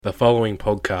The following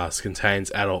podcast contains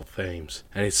adult themes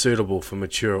and is suitable for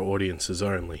mature audiences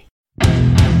only.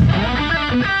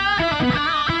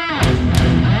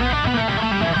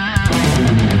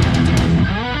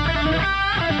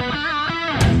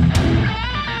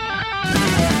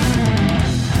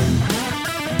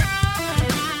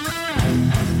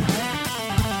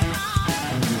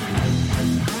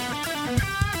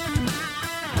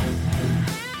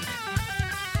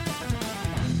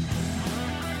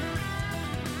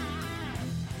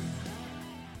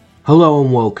 Hello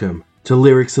and welcome to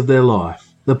Lyrics of Their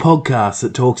Life, the podcast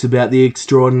that talks about the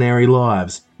extraordinary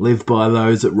lives lived by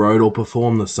those that wrote or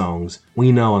performed the songs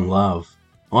we know and love.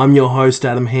 I'm your host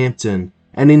Adam Hampton,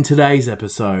 and in today's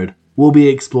episode, we'll be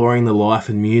exploring the life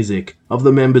and music of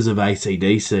the members of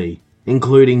AC/DC,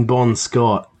 including Bon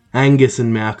Scott, Angus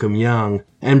and Malcolm Young,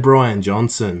 and Brian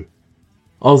Johnson.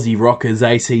 Aussie rockers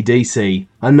AC/DC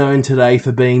are known today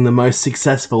for being the most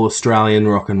successful Australian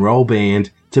rock and roll band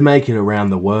to make it around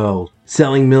the world,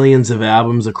 selling millions of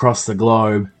albums across the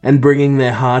globe and bringing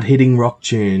their hard-hitting rock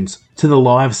tunes to the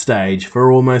live stage for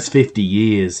almost 50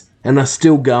 years, and are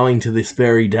still going to this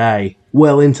very day,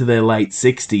 well into their late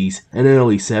 60s and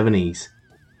early 70s.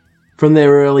 From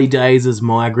their early days as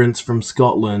migrants from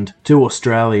Scotland to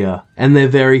Australia, and their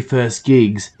very first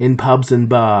gigs in pubs and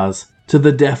bars, to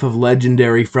the death of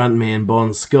legendary frontman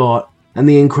Bon Scott, and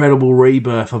the incredible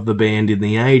rebirth of the band in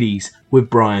the 80s with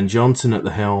Brian Johnson at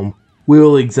the helm, we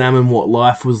will examine what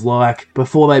life was like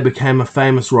before they became a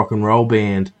famous rock and roll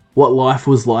band, what life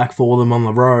was like for them on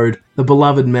the road, the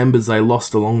beloved members they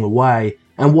lost along the way,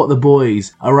 and what the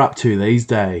boys are up to these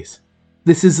days.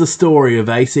 This is the story of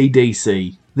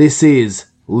AC/DC. This is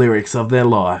Lyrics of Their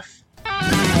Life.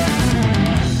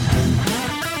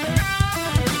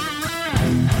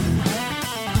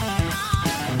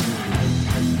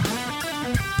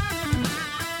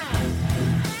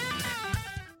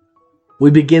 We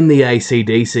begin the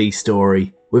AC/DC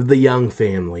story with the Young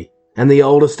family, and the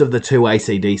oldest of the two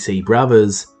AC/DC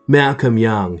brothers, Malcolm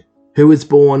Young, who was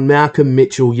born Malcolm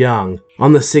Mitchell Young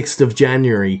on the 6th of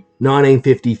January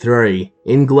 1953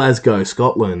 in Glasgow,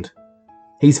 Scotland.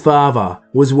 His father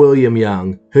was William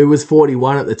Young, who was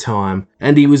 41 at the time,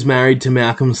 and he was married to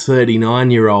Malcolm's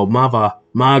 39-year-old mother,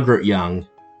 Margaret Young.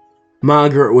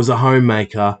 Margaret was a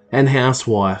homemaker and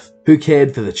housewife who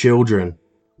cared for the children,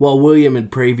 while William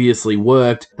had previously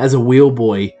worked as a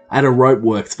wheelboy at a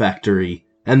ropeworks factory,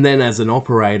 and then as an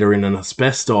operator in an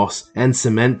asbestos and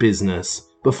cement business,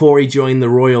 before he joined the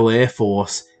Royal Air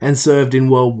Force and served in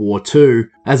World War II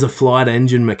as a flight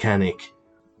engine mechanic.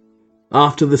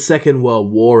 After the Second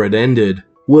World War had ended,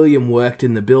 William worked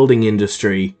in the building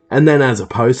industry and then as a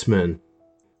postman.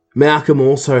 Malcolm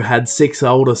also had 6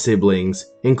 older siblings,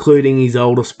 including his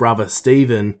oldest brother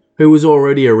Stephen, who was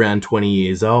already around 20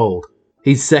 years old.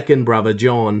 His second brother,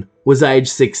 John, was aged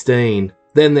 16.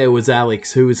 Then there was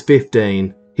Alex, who was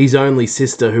 15. His only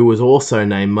sister, who was also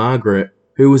named Margaret,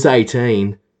 who was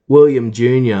 18. William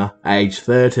Jr., aged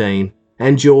 13.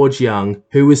 And George Young,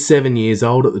 who was 7 years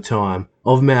old at the time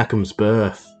of Malcolm's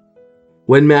birth.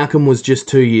 When Malcolm was just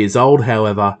 2 years old,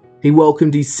 however, he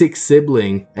welcomed his 6th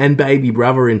sibling and baby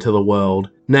brother into the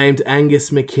world, named Angus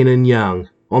McKinnon Young,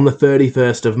 on the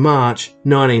 31st of March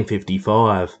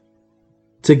 1955.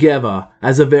 Together,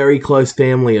 as a very close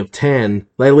family of 10,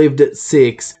 they lived at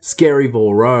 6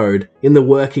 Skerryville Road in the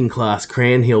working-class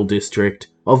Cranhill district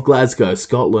of Glasgow,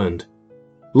 Scotland.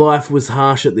 Life was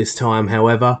harsh at this time,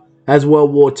 however, as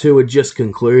World War II had just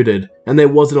concluded and there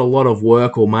wasn't a lot of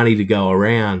work or money to go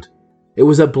around. It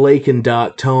was a bleak and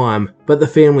dark time, but the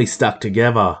family stuck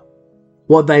together.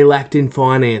 What they lacked in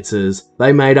finances,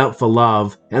 they made up for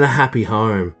love and a happy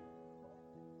home.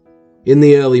 In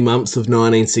the early months of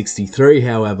 1963,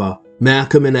 however,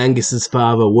 Malcolm and Angus's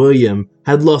father, William,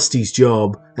 had lost his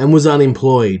job and was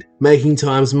unemployed, making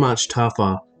times much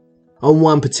tougher. On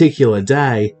one particular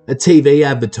day, a TV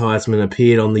advertisement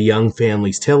appeared on the Young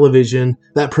family's television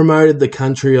that promoted the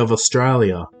country of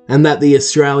Australia, and that the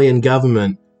Australian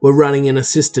government were running an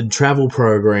assisted travel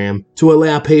program to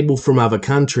allow people from other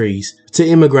countries to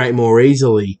immigrate more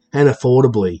easily and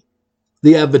affordably.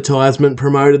 The advertisement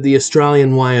promoted the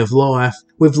Australian way of life,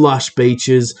 with lush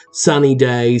beaches, sunny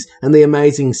days, and the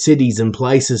amazing cities and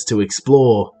places to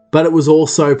explore, but it was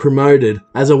also promoted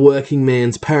as a working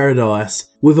man's paradise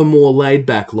with a more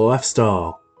laid-back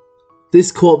lifestyle.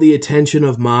 This caught the attention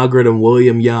of Margaret and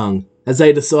William Young as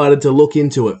they decided to look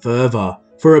into it further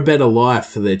for a better life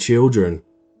for their children.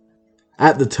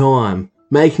 At the time,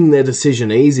 making their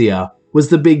decision easier was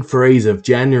the big freeze of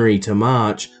January to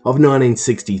March of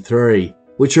 1963,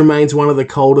 which remains one of the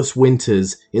coldest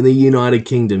winters in the United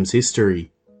Kingdom's history.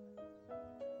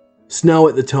 snow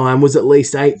at the time was at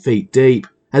least 8 feet deep,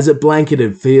 as it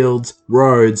blanketed fields,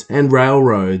 roads, and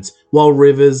railroads, while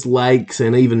rivers, lakes,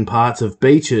 and even parts of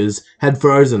beaches had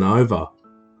frozen over.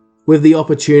 With the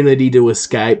opportunity to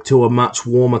escape to a much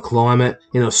warmer climate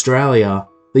in Australia,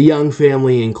 the young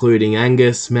family, including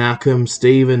Angus, Malcolm,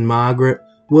 Stephen, Margaret,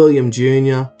 William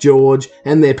Jr., George,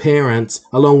 and their parents,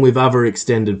 along with other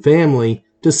extended family,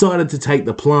 decided to take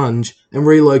the plunge and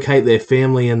relocate their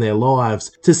family and their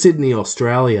lives to Sydney,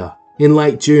 Australia, in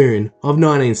late June of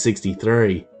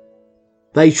 1963.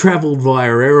 They travelled via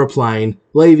aeroplane,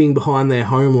 leaving behind their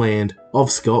homeland of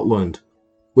Scotland,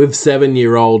 with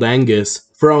 7-year-old Angus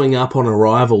throwing up on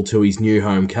arrival to his new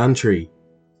home country.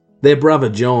 Their brother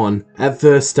John at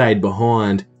first stayed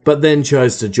behind, but then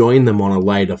chose to join them on a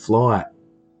later flight.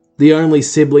 The only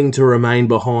sibling to remain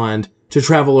behind to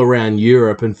travel around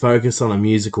Europe and focus on a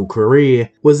musical career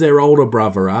was their older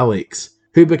brother Alex,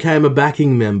 who became a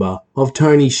backing member of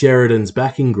Tony Sheridan's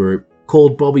backing group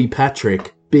called Bobby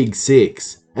Patrick Big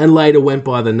Six, and later went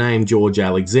by the name George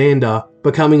Alexander,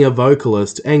 becoming a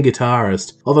vocalist and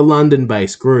guitarist of a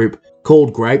London-based group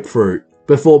called Grapefruit,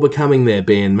 before becoming their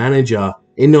band manager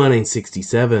in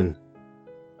 1967.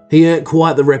 He earned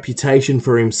quite the reputation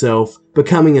for himself,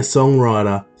 becoming a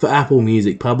songwriter for Apple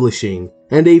Music Publishing,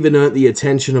 and even earned the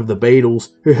attention of the Beatles,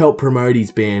 who helped promote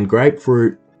his band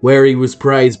Grapefruit, where he was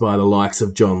praised by the likes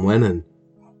of John Lennon.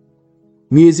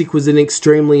 Music was an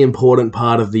extremely important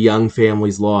part of the young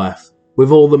family's life,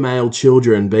 with all the male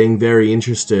children being very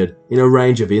interested in a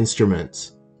range of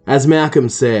instruments. As Malcolm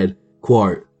said,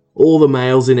 quote, "All the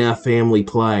males in our family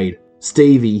played.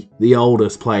 Stevie, the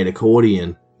oldest, played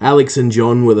accordion. Alex and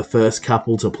John were the first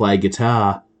couple to play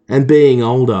guitar, and being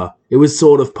older, it was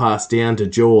sort of passed down to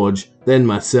George, then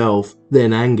myself,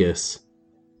 then Angus."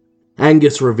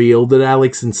 Angus revealed that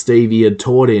Alex and Stevie had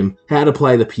taught him how to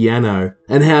play the piano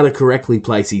and how to correctly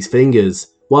place his fingers,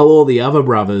 while all the other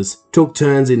brothers took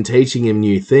turns in teaching him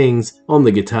new things on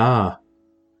the guitar.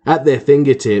 At their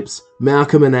fingertips,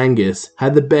 Malcolm and Angus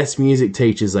had the best music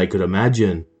teachers they could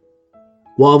imagine.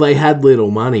 While they had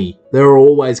little money, there were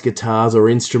always guitars or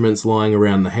instruments lying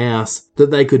around the house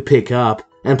that they could pick up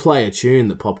and play a tune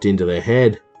that popped into their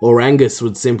head, or Angus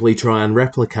would simply try and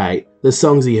replicate the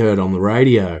songs he heard on the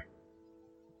radio.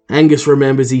 Angus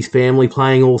remembers his family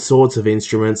playing all sorts of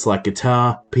instruments like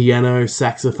guitar, piano,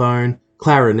 saxophone,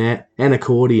 clarinet, and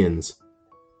accordions.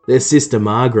 Their sister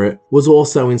Margaret was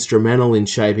also instrumental in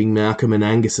shaping Malcolm and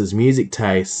Angus's music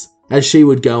tastes, as she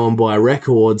would go and buy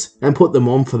records and put them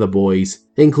on for the boys,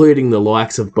 including the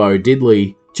likes of Bo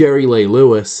Diddley, Jerry Lee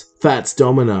Lewis, Fats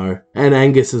Domino, and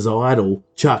Angus's idol,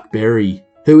 Chuck Berry,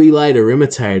 who he later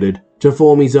imitated to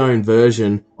form his own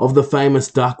version of the famous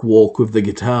duck walk with the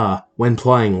guitar when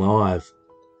playing live.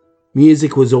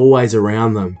 Music was always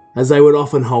around them, as they would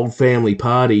often hold family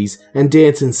parties and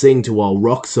dance and sing to old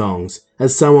rock songs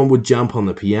as someone would jump on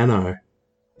the piano.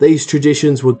 These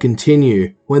traditions would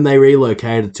continue when they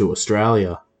relocated to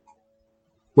Australia.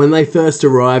 When they first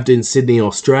arrived in Sydney,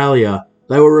 Australia,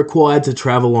 they were required to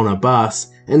travel on a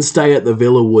bus and stay at the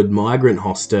Villawood Migrant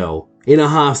Hostel, in a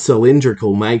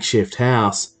half-cylindrical makeshift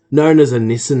house known as a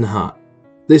Nissen hut.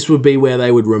 This would be where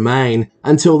they would remain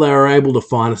until they were able to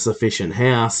find a sufficient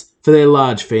house for their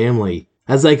large family,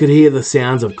 as they could hear the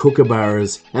sounds of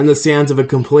kookaburras and the sounds of a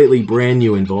completely brand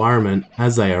new environment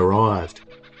as they arrived.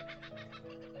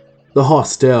 The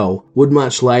hostel would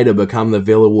much later become the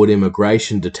Villawood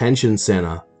Immigration Detention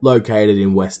Centre, located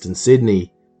in Western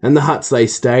Sydney, and the huts they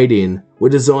stayed in were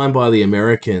designed by the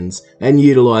Americans and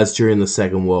utilised during the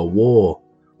Second World War,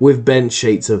 with bent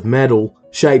sheets of metal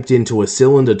shaped into a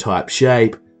cylinder-type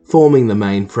shape, forming the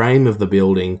main frame of the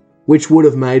building, which would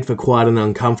have made for quite an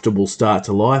uncomfortable start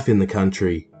to life in the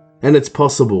country, and it's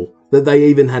possible that they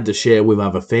even had to share with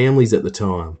other families at the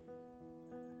time.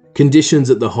 Conditions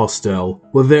at the hostel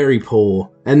were very poor,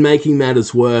 and making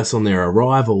matters worse on their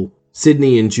arrival,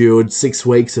 Sydney endured 6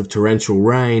 weeks of torrential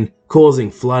rain,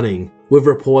 causing flooding, with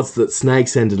reports that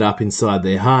snakes ended up inside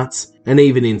their huts and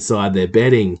even inside their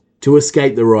bedding to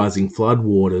escape the rising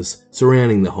floodwaters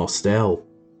surrounding the hostel.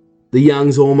 The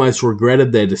Youngs almost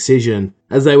regretted their decision,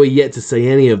 as they were yet to see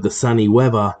any of the sunny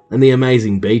weather and the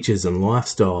amazing beaches and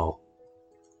lifestyle.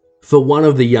 For one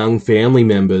of the Young family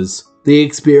members, the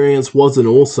experience wasn't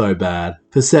all so bad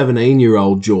for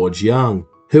 17-year-old George Young,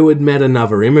 who had met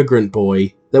another immigrant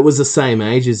boy that was the same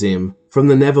age as him from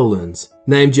the Netherlands,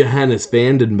 named Johannes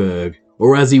Vandenberg,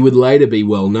 or as he would later be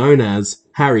well known as,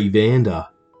 Harry Vander.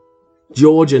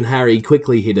 George and Harry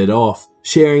quickly hit it off,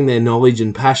 sharing their knowledge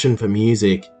and passion for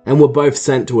music, and were both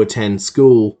sent to attend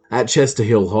school at Chester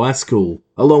Hill High School,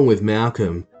 along with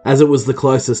Malcolm, as it was the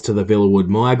closest to the Villawood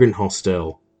Migrant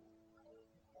Hostel.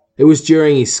 It was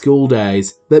during his school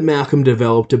days that Malcolm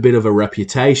developed a bit of a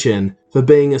reputation for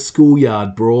being a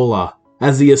schoolyard brawler,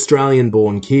 as the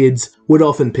Australian-born kids would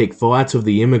often pick fights with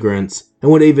the immigrants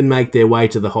and would even make their way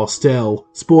to the hostel,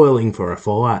 spoiling for a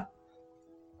fight.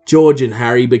 George and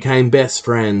Harry became best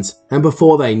friends, and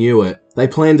before they knew it, they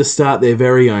planned to start their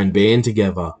very own band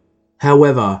together.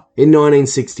 However, in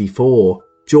 1964,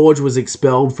 George was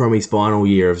expelled from his final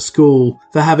year of school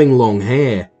for having long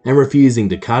hair and refusing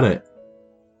to cut it.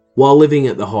 While living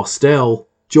at the hostel,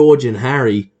 George and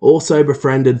Harry also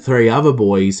befriended 3 other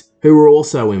boys who were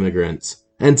also immigrants,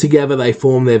 and together they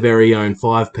formed their very own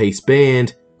 5-piece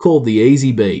band called the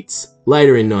Easy Beats,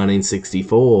 later in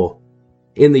 1964.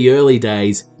 In the early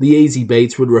days, the Easy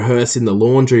Beats would rehearse in the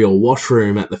laundry or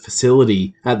washroom at the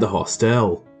facility at the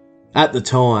hostel. At the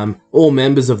time, all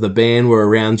members of the band were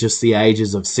around just the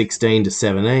ages of 16 to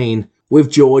 17,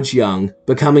 with George Young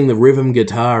becoming the rhythm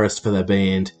guitarist for the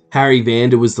band. Harry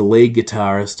Vander was the lead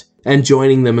guitarist, and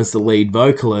joining them as the lead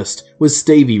vocalist was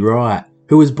Stevie Wright,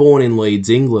 who was born in Leeds,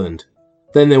 England.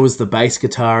 Then there was the bass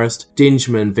guitarist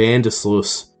Dingeman van der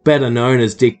Sloos, better known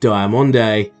as Dick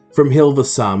Diamondé, from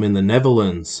Hilversum in the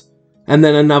Netherlands. And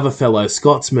then another fellow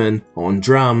Scotsman, on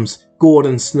drums,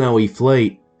 Gordon Snowy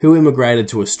Fleet, who immigrated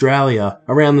to Australia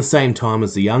around the same time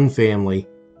as the Young family.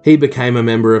 He became a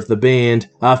member of the band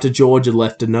after George had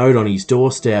left a note on his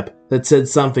doorstep that said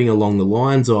something along the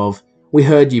lines of, "We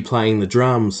heard you playing the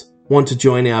drums. Want to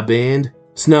join our band?"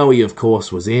 Snowy, of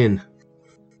course, was in.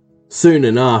 Soon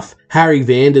enough, Harry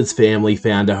Vander's family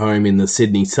found a home in the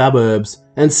Sydney suburbs,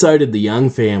 and so did the Young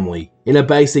family, in a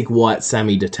basic white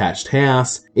semi-detached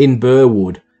house in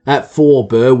Burwood, at 4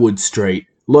 Burwood Street,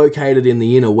 located in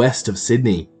the inner west of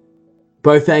Sydney.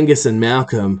 Both Angus and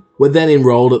Malcolm were then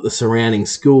enrolled at the surrounding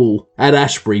school at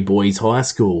Ashbury Boys High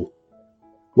School.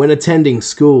 When attending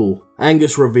school,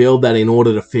 Angus revealed that in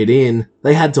order to fit in,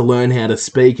 they had to learn how to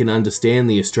speak and understand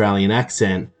the Australian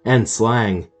accent and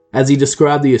slang, as he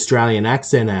described the Australian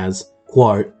accent as,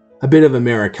 quote, "a bit of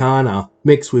Americana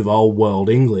mixed with old world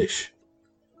English."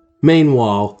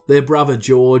 Meanwhile, their brother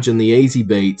George and the Easy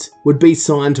Beats would be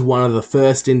signed to one of the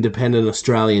first independent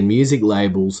Australian music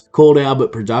labels called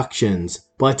Albert Productions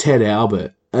by Ted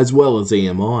Albert, as well as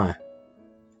EMI.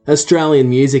 Australian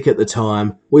music at the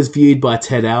time was viewed by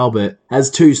Ted Albert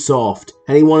as too soft,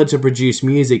 and he wanted to produce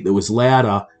music that was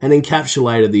louder and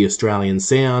encapsulated the Australian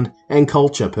sound and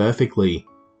culture perfectly.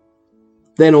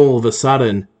 Then all of a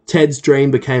sudden, Ted's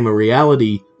dream became a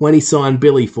reality when he signed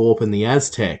Billy Thorpe and the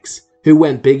Aztecs, who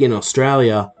went big in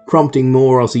Australia, prompting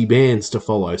more Aussie bands to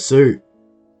follow suit.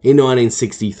 In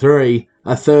 1963,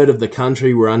 a third of the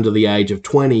country were under the age of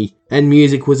 20, and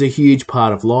music was a huge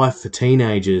part of life for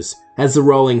teenagers, as the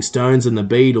Rolling Stones and the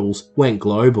Beatles went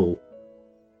global.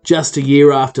 Just a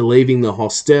year after leaving the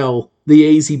hostel, the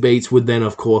Easy Beats would then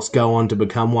of course go on to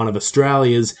become one of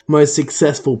Australia's most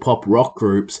successful pop rock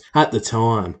groups at the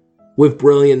time, with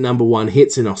brilliant #1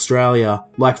 hits in Australia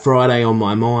like Friday on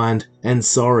My Mind and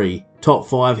Sorry, top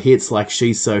 5 hits like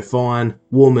She's So Fine,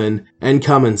 Woman and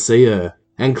Come and See Her,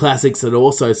 and classics that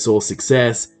also saw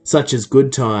success such as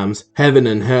Good Times, Heaven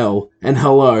and Hell and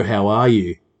Hello, How Are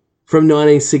You? From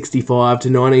 1965 to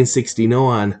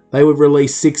 1969, they would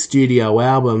release 6 studio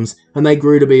albums, and they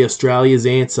grew to be Australia's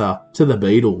answer to the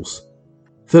Beatles.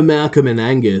 For Malcolm and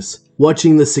Angus,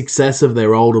 watching the success of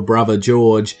their older brother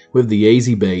George with the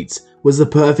Easy Beats was the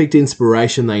perfect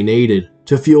inspiration they needed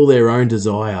to fuel their own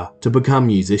desire to become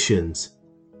musicians.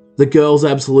 The girls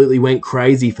absolutely went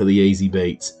crazy for the Easy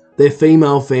Beats. Their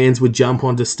female fans would jump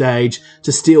onto stage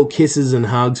to steal kisses and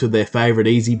hugs with their favourite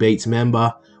Easy Beats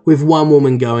member, with one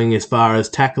woman going as far as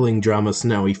tackling drummer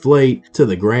Snowy Fleet to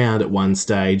the ground at one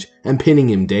stage and pinning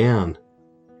him down.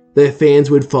 Their fans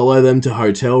would follow them to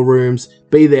hotel rooms,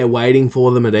 be there waiting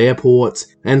for them at airports,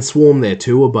 and swarm their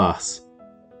tour bus.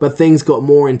 But things got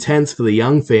more intense for the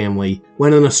Young family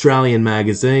when an Australian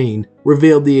magazine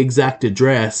revealed the exact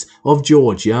address of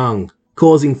George Young,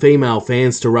 causing female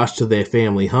fans to rush to their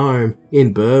family home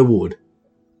in Burwood.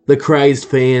 The crazed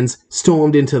fans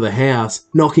stormed into the house,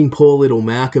 knocking poor little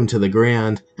Malcolm to the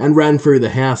ground, and ran through the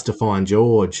house to find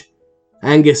George.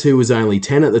 Angus, who was only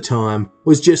 10 at the time,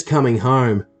 was just coming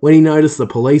home when he noticed the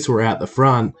police were out the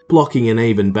front, blocking and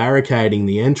even barricading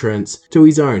the entrance to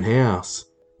his own house,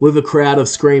 with a crowd of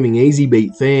screaming Easy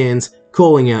Beat fans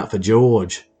calling out for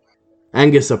George.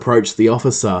 Angus approached the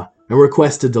officer and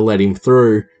requested to let him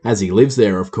through, as he lives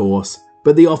there of course,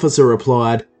 but the officer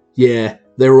replied, "Yeah,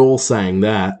 they're all saying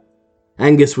that."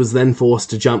 Angus was then forced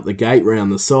to jump the gate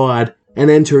round the side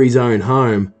and enter his own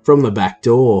home from the back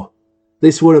door.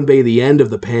 This wouldn't be the end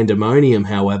of the pandemonium,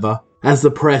 however, as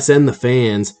the press and the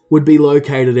fans would be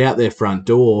located out their front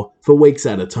door for weeks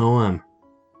at a time.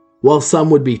 While some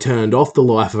would be turned off the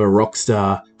life of a rock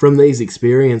star from these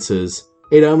experiences,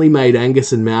 it only made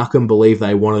Angus and Malcolm believe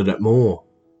they wanted it more.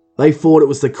 They thought it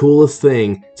was the coolest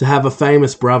thing to have a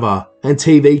famous brother and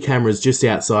TV cameras just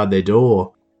outside their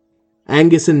door.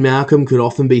 Angus and Malcolm could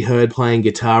often be heard playing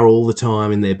guitar all the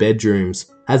time in their bedrooms,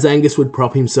 as Angus would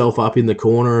prop himself up in the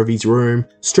corner of his room,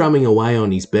 strumming away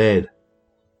on his bed.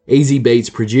 Easy Beats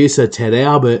producer Ted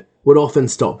Albert would often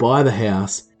stop by the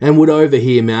house and would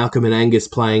overhear Malcolm and Angus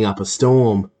playing up a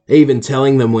storm, even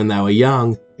telling them when they were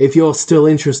young, "If you're still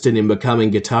interested in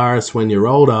becoming guitarists when you're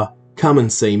older, come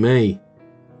and see me."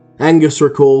 Angus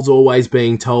recalls always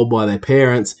being told by their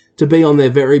parents to be on their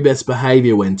very best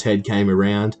behaviour when Ted came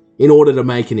around, in order to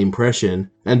make an impression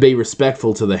and be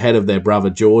respectful to the head of their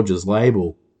brother George's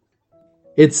label.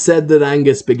 It's said that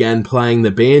Angus began playing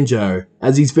the banjo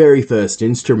as his very first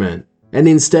instrument, and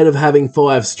instead of having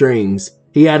 5 strings,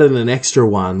 he added an extra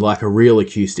one like a real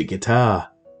acoustic guitar.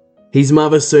 His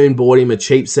mother soon bought him a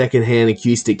cheap second-hand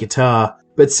acoustic guitar,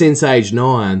 but since age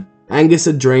 9, Angus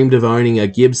had dreamed of owning a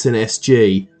Gibson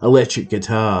SG electric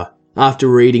guitar after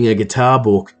reading a guitar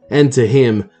book, and to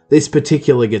him, this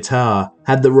particular guitar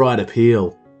had the right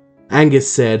appeal.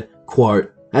 Angus said,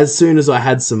 quote, "As soon as I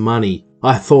had some money,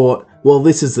 I thought, well,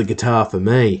 this is the guitar for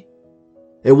me."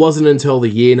 It wasn't until the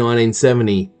year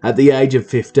 1970, at the age of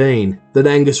 15, that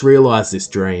Angus realised this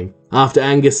dream, after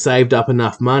Angus saved up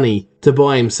enough money to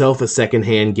buy himself a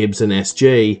second-hand Gibson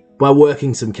SG by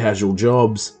working some casual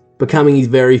jobs, becoming his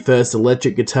very first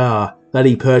electric guitar that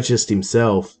he purchased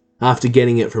himself, after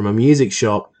getting it from a music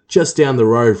shop just down the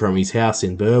road from his house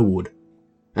in Burwood.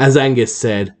 As Angus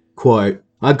said, quote,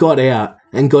 "I got out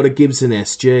and got a Gibson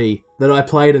SG that I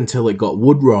played until it got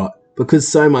wood rot because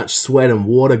so much sweat and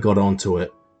water got onto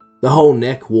it. The whole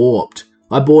neck warped.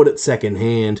 I bought it second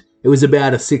hand. It was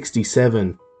about a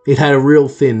 67. It had a real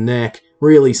thin neck,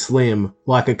 really slim,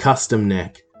 like a custom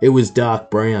neck. It was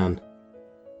dark brown."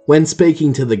 When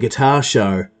speaking to the Guitar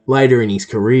Show later in his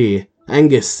career,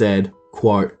 Angus said,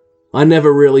 quote, "I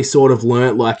never really sort of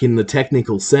learnt like in the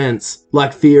technical sense,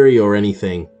 like theory or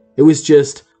anything. It was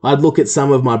just, I'd look at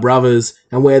some of my brothers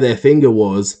and where their finger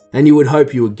was, and you would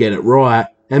hope you would get it right,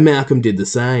 and Malcolm did the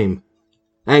same."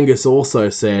 Angus also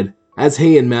said, as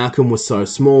he and Malcolm were so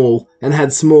small and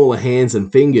had smaller hands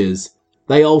and fingers,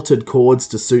 they altered chords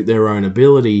to suit their own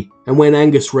ability, and when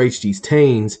Angus reached his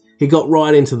teens, he got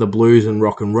right into the blues and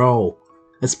rock and roll,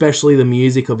 especially the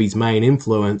music of his main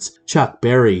influence, Chuck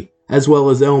Berry, as well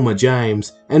as Elmer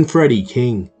James and Freddie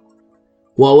King.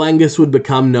 While Angus would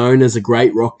become known as a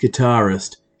great rock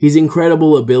guitarist, his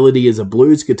incredible ability as a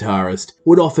blues guitarist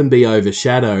would often be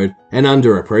overshadowed and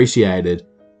underappreciated.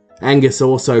 Angus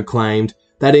also claimed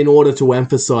that in order to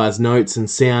emphasise notes and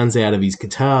sounds out of his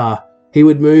guitar, he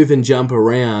would move and jump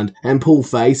around and pull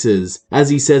faces, as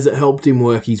he says it helped him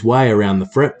work his way around the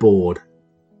fretboard.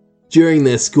 During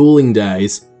their schooling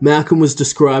days, Malcolm was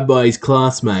described by his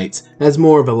classmates as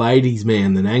more of a ladies'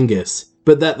 man than Angus,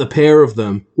 but that the pair of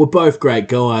them were both great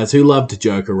guys who loved to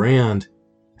joke around.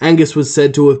 Angus was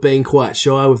said to have been quite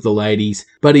shy with the ladies,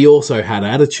 but he also had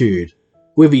attitude.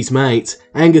 With his mates,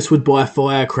 Angus would buy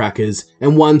firecrackers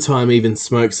and one time even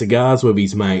smoke cigars with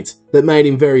his mates that made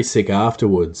him very sick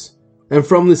afterwards. And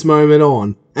from this moment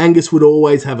on, Angus would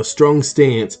always have a strong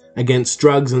stance against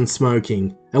drugs and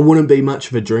smoking, and wouldn't be much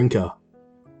of a drinker.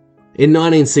 In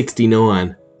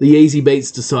 1969, the Easy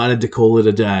Beats decided to call it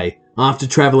a day, after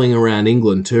travelling around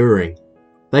England touring.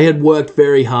 They had worked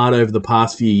very hard over the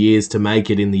past few years to make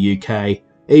it in the UK,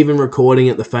 even recording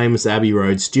at the famous Abbey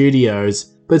Road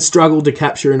studios, but struggled to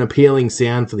capture an appealing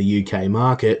sound for the UK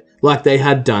market, like they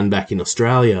had done back in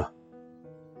Australia.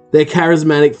 Their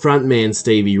charismatic frontman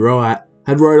Stevie Wright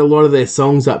had wrote a lot of their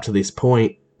songs up to this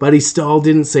point, but his style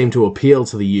didn't seem to appeal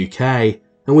to the UK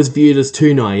and was viewed as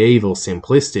too naive or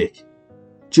simplistic.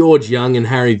 George Young and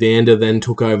Harry Vanda then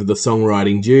took over the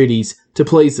songwriting duties to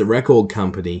please the record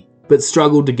company, but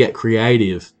struggled to get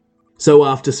creative. So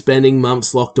after spending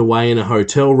months locked away in a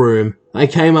hotel room, they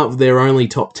came up with their only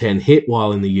top 10 hit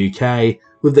while in the UK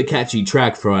with the catchy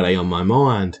track Friday on My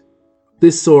Mind.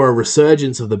 This saw a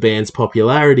resurgence of the band's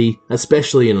popularity,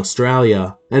 especially in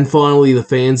Australia, and finally the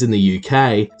fans in the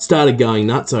UK started going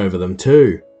nuts over them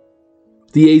too.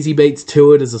 The Easy Beats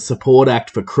toured as a support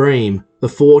act for Cream, the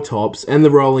Four Tops and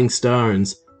the Rolling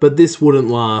Stones, but this wouldn't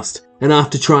last, and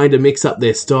after trying to mix up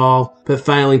their style but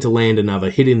failing to land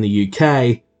another hit in the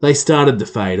UK, they started to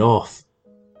fade off.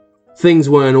 Things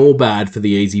weren't all bad for the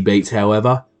Easy Beats,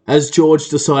 however, as George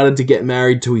decided to get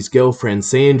married to his girlfriend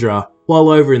Sandra while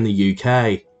over in the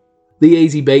UK. The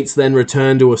Easybeats then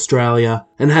returned to Australia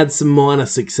and had some minor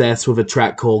success with a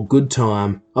track called Good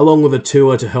Time, along with a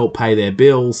tour to help pay their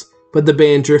bills, but the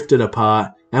band drifted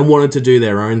apart and wanted to do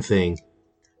their own thing.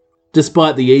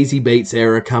 Despite the Easybeats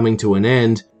era coming to an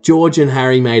end, George and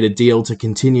Harry made a deal to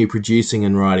continue producing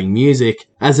and writing music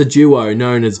as a duo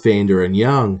known as Vanda and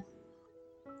Young.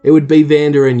 It would be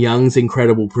Vanda and Young's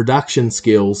incredible production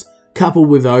skills, coupled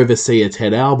with overseer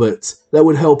Ted Alberts, that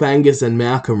would help Angus and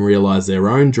Malcolm realise their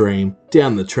own dream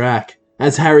down the track,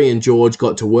 as Harry and George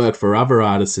got to work for other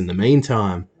artists in the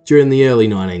meantime, during the early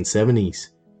 1970s.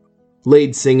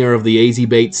 Lead singer of the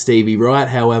Easybeats, Stevie Wright,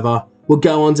 however, would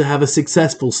go on to have a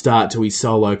successful start to his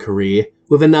solo career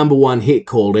with a #1 hit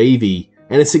called Evie,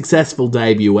 and a successful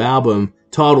debut album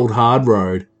titled Hard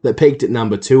Road that peaked at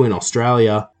 #2 in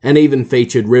Australia and even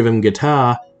featured rhythm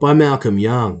guitar by Malcolm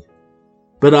Young.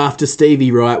 But after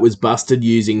Stevie Wright was busted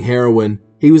using heroin,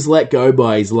 he was let go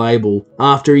by his label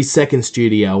after his second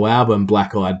studio album,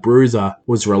 Black Eyed Bruiser,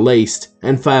 was released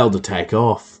and failed to take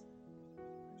off.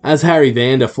 As Harry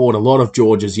Vanda fought a lot of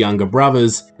George's younger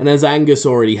brothers, and as Angus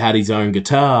already had his own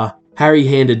guitar, Harry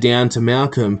handed down to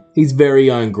Malcolm his very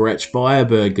own Gretsch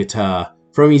Firebird guitar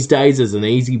from his days as an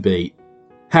Easybeat.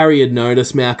 Harry had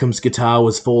noticed Malcolm's guitar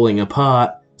was falling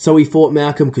apart, so he thought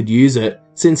Malcolm could use it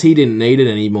since he didn't need it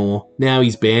anymore now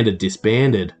his band had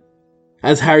disbanded.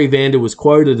 As Harry Vanda was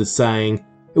quoted as saying,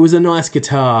 "It was a nice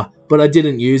guitar, but I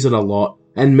didn't use it a lot,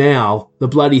 and Mal, the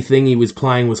bloody thing he was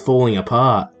playing was falling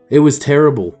apart. It was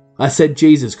terrible. I said,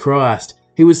 Jesus Christ,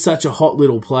 he was such a hot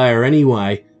little player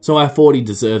anyway, so I thought he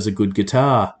deserves a good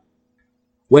guitar."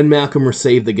 When Malcolm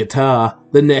received the guitar,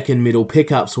 the neck and middle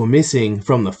pickups were missing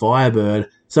from the Firebird,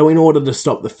 so in order to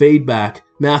stop the feedback,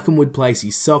 Malcolm would place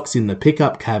his socks in the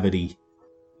pickup cavity.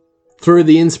 Through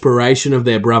the inspiration of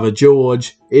their brother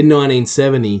George, in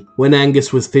 1970, when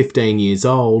Angus was 15 years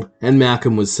old and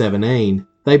Malcolm was 17,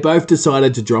 they both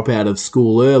decided to drop out of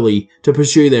school early to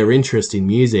pursue their interest in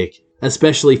music,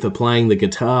 especially for playing the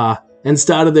guitar, and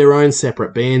started their own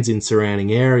separate bands in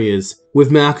surrounding areas, with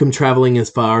Malcolm travelling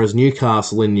as far as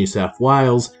Newcastle in New South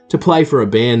Wales to play for a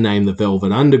band named the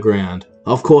Velvet Underground,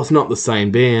 of course not the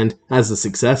same band as the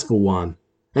successful one.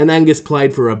 And Angus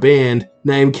played for a band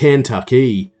named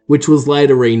Kentucky, which was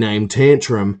later renamed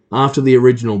Tantrum after the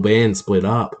original band split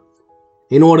up.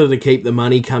 In order to keep the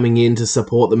money coming in to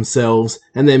support themselves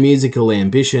and their musical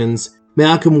ambitions,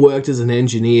 Malcolm worked as an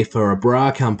engineer for a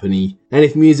bra company, and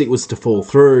if music was to fall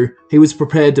through, he was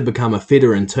prepared to become a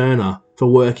fitter and turner for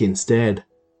work instead.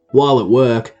 While at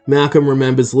work, Malcolm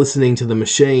remembers listening to the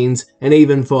machines and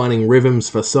even finding rhythms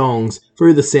for songs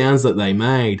through the sounds that they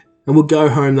made, and would go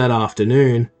home that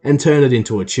afternoon and turn it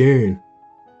into a tune.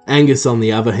 Angus, on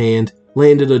the other hand,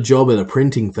 landed a job at a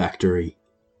printing factory.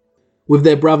 With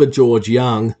their brother George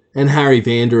Young and Harry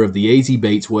Vanda of the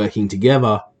Easybeats working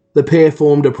together, the pair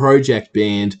formed a project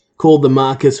band called the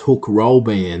Marcus Hook Roll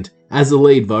Band as the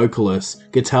lead vocalist,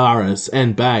 guitarist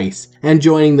and bass, and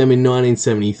joining them in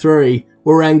 1973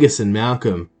 were Angus and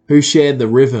Malcolm, who shared the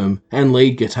rhythm and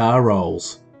lead guitar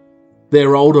roles.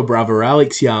 Their older brother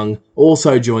Alex Young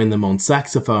also joined them on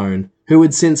saxophone, who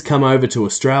had since come over to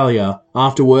Australia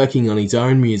after working on his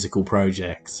own musical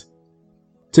projects.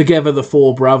 Together the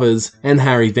four brothers and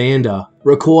Harry Vanda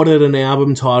recorded an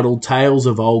album titled Tales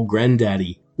of Old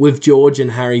Grandaddy, with George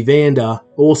and Harry Vanda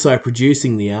also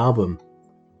producing the album.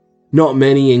 Not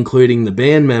many, including the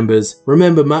band members,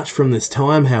 remember much from this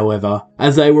time, however,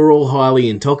 as they were all highly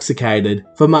intoxicated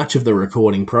for much of the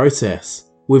recording process,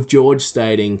 with George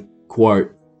stating,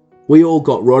 quote, "We all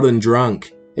got rotten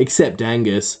drunk, except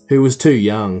Angus, who was too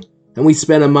young, and we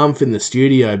spent a month in the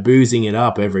studio boozing it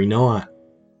up every night."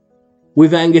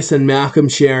 With Angus and Malcolm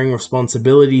sharing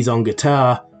responsibilities on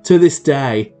guitar, to this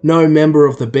day, no member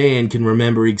of the band can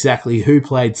remember exactly who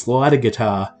played slider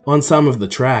guitar on some of the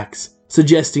tracks,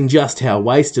 suggesting just how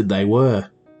wasted they were.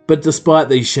 But despite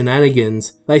these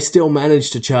shenanigans, they still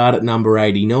managed to chart at number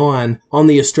 89 on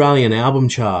the Australian album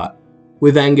chart,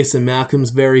 with Angus and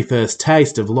Malcolm's very first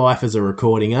taste of life as a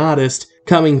recording artist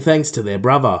coming thanks to their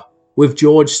brother, with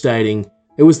George stating,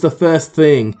 "It was the first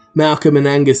thing Malcolm and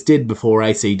Angus did before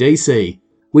AC/DC.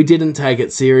 We didn't take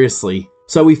it seriously,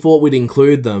 so we thought we'd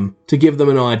include them to give them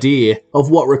an idea of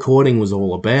what recording was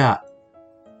all about."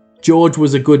 George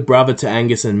was a good brother to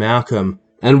Angus and Malcolm,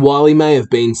 and while he may have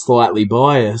been slightly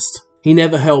biased, he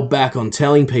never held back on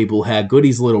telling people how good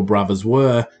his little brothers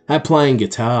were at playing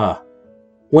guitar.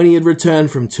 When he had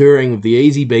returned from touring with the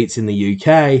Easybeats in the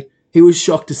UK, he was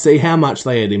shocked to see how much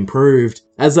they had improved,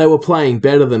 as they were playing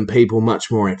better than people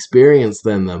much more experienced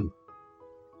than them.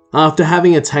 After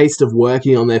having a taste of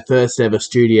working on their first ever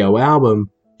studio album,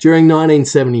 during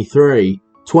 1973,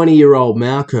 20-year-old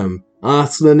Malcolm,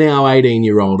 asks the now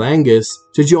 18-year-old Angus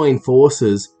to join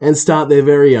forces and start their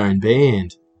very own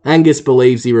band. Angus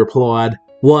believes he replied,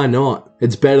 "Why not?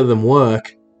 It's better than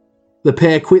work." The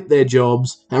pair quit their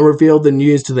jobs and revealed the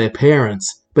news to their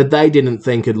parents, but they didn't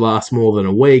think it'd last more than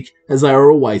a week, as they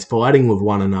were always fighting with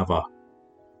one another.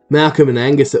 Malcolm and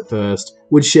Angus at first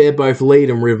would share both lead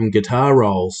and rhythm guitar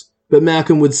roles, but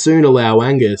Malcolm would soon allow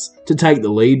Angus to take the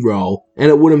lead role, and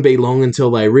it wouldn't be long until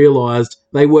they realised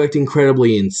they worked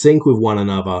incredibly in sync with one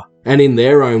another, and in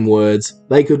their own words,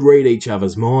 they could read each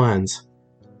other's minds.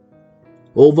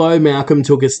 Although Malcolm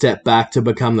took a step back to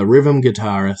become the rhythm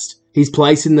guitarist, his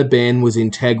place in the band was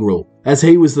integral, as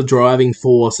he was the driving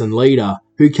force and leader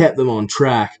who kept them on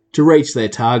track to reach their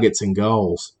targets and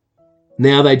goals.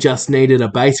 Now they just needed a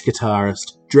bass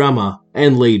guitarist, drummer,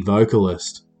 and lead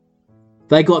vocalist.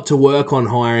 They got to work on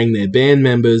hiring their band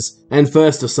members and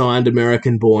first assigned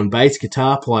American-born bass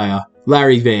guitar player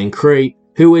Larry Van Crete,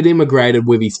 who had immigrated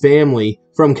with his family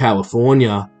from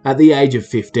California at the age of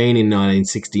 15 in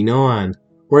 1969,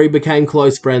 where he became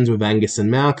close friends with Angus and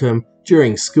Malcolm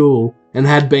during school and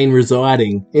had been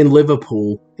residing in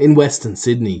Liverpool in Western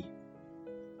Sydney.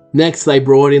 Next, they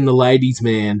brought in the ladies'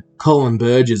 man, Colin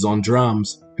Burgess, on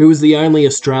drums, who was the only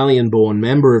Australian-born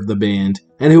member of the band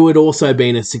and who had also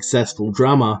been a successful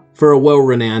drummer for a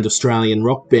well-renowned Australian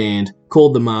rock band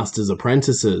called the Masters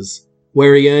Apprentices,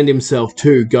 where he earned himself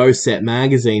 2 Go Set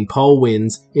magazine poll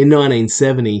wins in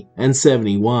 1970 and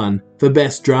 71 for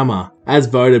Best Drummer, as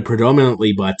voted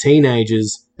predominantly by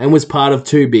teenagers, and was part of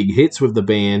 2 big hits with the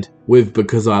band, with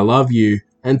Because I Love You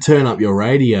and Turn Up Your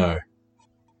Radio.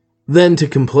 Then, to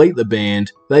complete the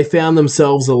band, they found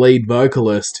themselves a lead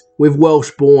vocalist with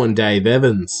Welsh-born Dave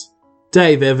Evans.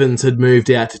 Dave Evans had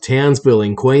moved out to Townsville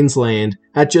in Queensland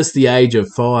at just the age of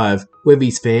 5 with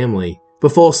his family,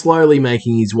 before slowly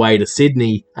making his way to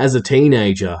Sydney as a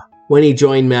teenager, when he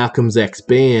joined Malcolm's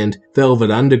ex-band,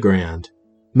 Velvet Underground.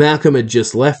 Malcolm had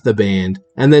just left the band,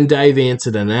 and then Dave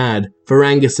answered an ad for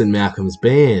Angus and Malcolm's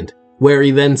band, where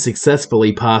he then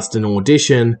successfully passed an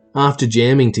audition after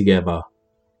jamming together.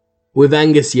 With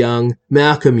Angus Young,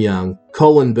 Malcolm Young,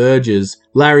 Colin Burgess,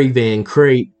 Larry Van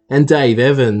Crete, and Dave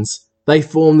Evans, they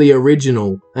formed the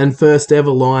original and first ever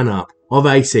lineup of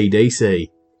AC/DC.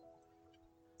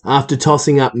 After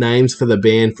tossing up names for the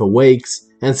band for weeks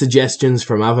and suggestions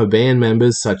from other band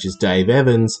members such as Dave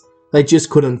Evans, they just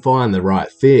couldn't find the right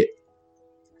fit.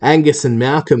 Angus and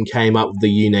Malcolm came up with the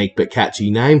unique but catchy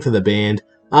name for the band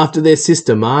after their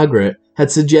sister Margaret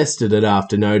had suggested it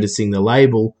after noticing the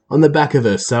label on the back of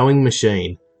her sewing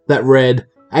machine that read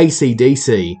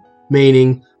AC/DC,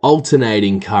 meaning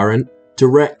alternating current,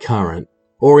 direct current,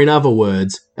 or in other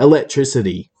words,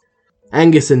 electricity.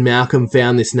 Angus and Malcolm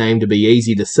found this name to be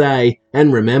easy to say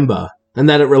and remember, and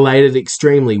that it related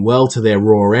extremely well to their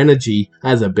raw energy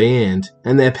as a band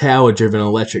and their power-driven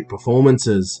electric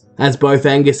performances, as both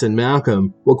Angus and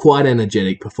Malcolm were quite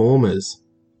energetic performers.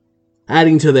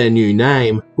 Adding to their new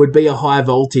name would be a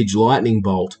high-voltage lightning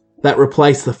bolt that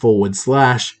replaced the forward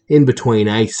slash in between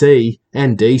AC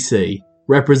and DC,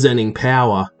 representing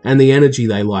power and the energy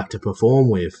they like to perform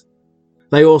with.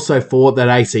 They also thought that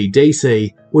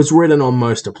AC/DC was written on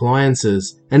most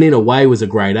appliances and in a way was a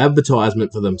great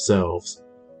advertisement for themselves.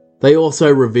 They also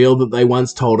revealed that they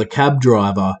once told a cab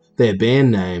driver their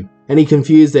band name and he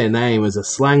confused their name as a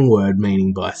slang word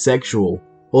meaning bisexual,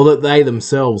 or that they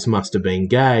themselves must have been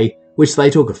gay, which they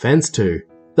took offence to.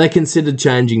 They considered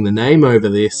changing the name over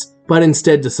this, but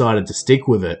instead decided to stick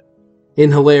with it.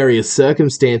 In hilarious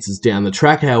circumstances down the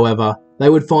track, however, they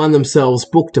would find themselves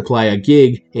booked to play a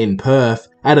gig in Perth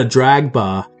at a drag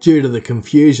bar due to the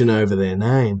confusion over their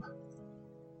name.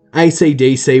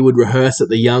 AC/DC would rehearse at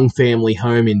the Young family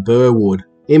home in Burwood,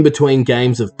 in between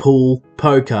games of pool,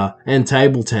 poker, and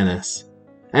table tennis.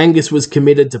 Angus was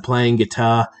committed to playing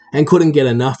guitar and couldn't get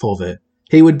enough of it.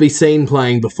 He would be seen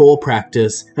playing before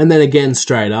practice and then again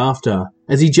straight after,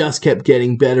 as he just kept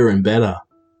getting better and better.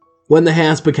 When the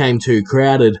house became too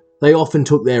crowded, they often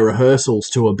took their rehearsals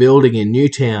to a building in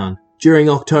Newtown during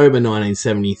October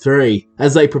 1973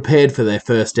 as they prepared for their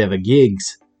first ever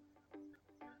gigs.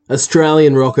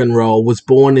 Australian rock and roll was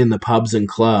born in the pubs and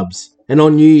clubs, and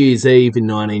on New Year's Eve in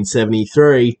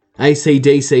 1973,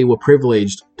 AC/DC were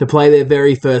privileged to play their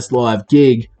very first live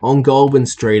gig on Goulburn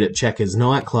Street at Checkers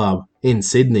nightclub in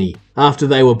Sydney, after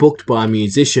they were booked by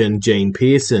musician Gene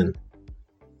Pearson.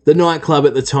 The nightclub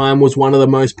at the time was one of the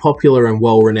most popular and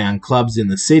well-renowned clubs in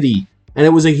the city, and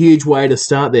it was a huge way to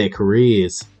start their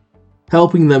careers.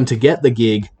 Helping them to get the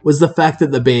gig was the fact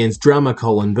that the band's drummer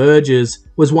Colin Burgess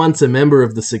was once a member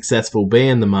of the successful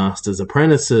band the Masters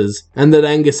Apprentices, and that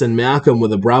Angus and Malcolm were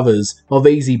the brothers of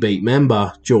Easy Beat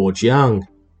member George Young.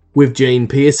 with Gene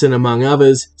Pearson among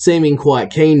others seeming quite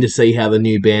keen to see how the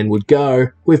new band would go,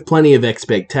 with plenty of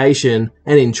expectation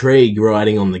and intrigue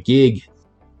riding on the gig.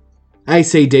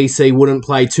 AC/DC wouldn't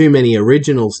play too many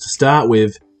originals to start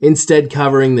with, instead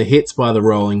covering the hits by the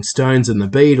Rolling Stones and the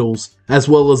Beatles, as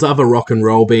well as other rock and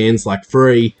roll bands like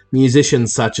Free,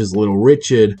 musicians such as Little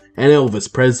Richard and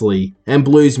Elvis Presley, and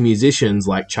blues musicians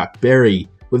like Chuck Berry,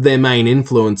 with their main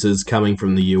influences coming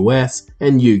from the US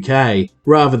and UK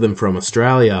rather than from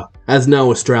Australia, as no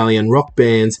Australian rock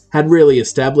bands had really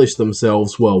established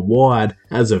themselves worldwide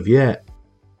as of yet.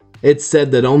 It's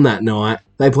said that on that night,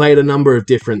 they played a number of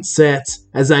different sets,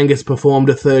 as Angus performed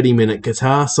a 30-minute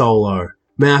guitar solo.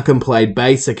 Malcolm played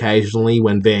bass occasionally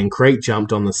when Van Crete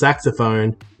jumped on the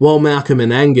saxophone, while Malcolm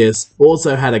and Angus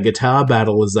also had a guitar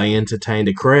battle as they entertained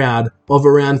a crowd of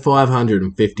around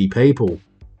 550 people.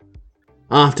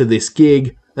 After this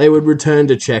gig, they would return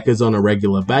to Checkers on a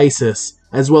regular basis,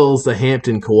 as well as the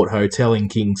Hampton Court Hotel in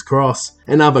King's Cross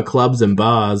and other clubs and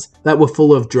bars that were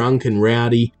full of drunk and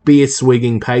rowdy,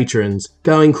 beer-swigging patrons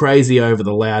going crazy over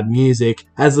the loud music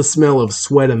as the smell of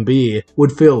sweat and beer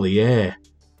would fill the air.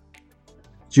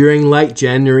 During late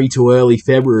January to early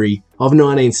February of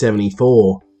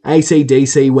 1974,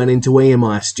 AC/DC went into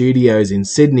EMI Studios in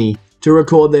Sydney to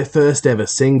record their first ever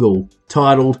single,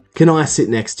 titled Can I Sit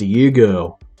Next to You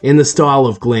Girl, in the style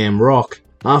of glam rock,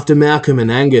 after Malcolm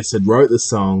and Angus had wrote the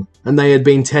song and they had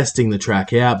been testing the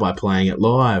track out by playing it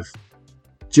live.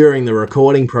 During the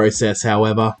recording process,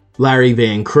 however, Larry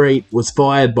Van Crete was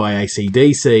fired by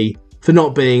AC/DC for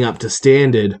not being up to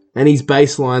standard, and his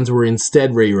bass lines were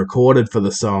instead re-recorded for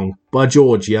the song by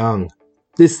George Young.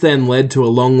 This then led to a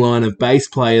long line of bass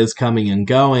players coming and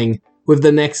going, with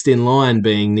the next in line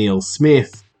being Neil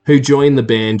Smith, who joined the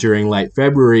band during late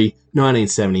February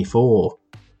 1974.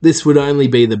 This would only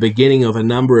be the beginning of a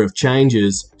number of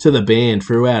changes to the band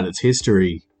throughout its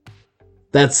history.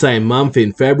 That same month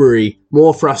in February,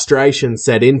 more frustration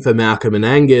set in for Malcolm and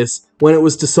Angus when it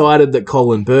was decided that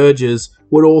Colin Burgess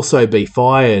would also be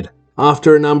fired,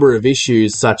 after a number of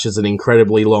issues such as an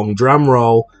incredibly long drum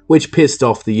roll, which pissed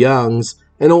off the Youngs,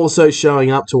 and also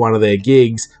showing up to one of their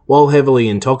gigs while heavily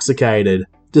intoxicated,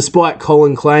 despite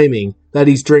Colin claiming that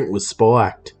his drink was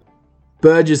spiked.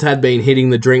 Burgess had been hitting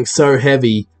the drink so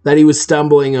heavy that he was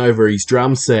stumbling over his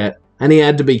drum set, and he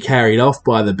had to be carried off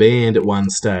by the band at one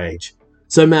stage,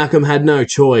 so Malcolm had no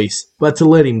choice but to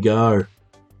let him go.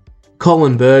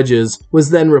 Colin Burgess was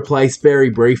then replaced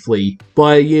very briefly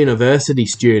by a university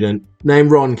student named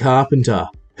Ron Carpenter,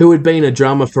 who had been a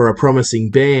drummer for a promising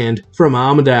band from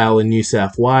Armidale in New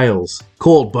South Wales,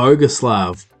 called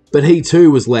Bogoslav, but he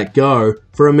too was let go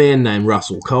for a man named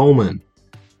Russell Coleman.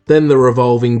 Then the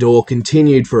revolving door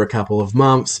continued for a couple of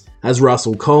months as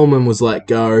Russell Coleman was let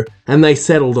go and they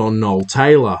settled on Noel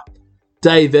Taylor.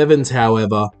 Dave Evans,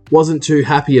 however, wasn't too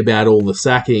happy about all the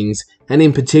sackings, and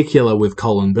in particular with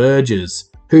Colin Burgess,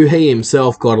 who he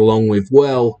himself got along with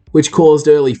well, which caused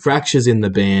early fractures in the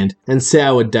band and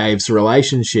soured Dave's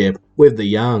relationship with the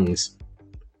Youngs.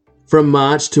 From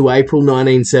March to April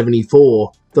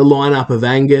 1974, the lineup of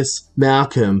Angus,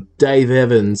 Malcolm, Dave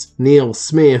Evans, Neil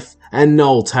Smith and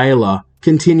Noel Taylor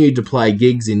continued to play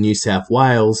gigs in New South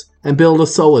Wales and build a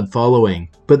solid following,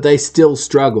 but they still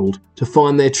struggled to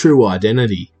find their true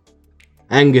identity.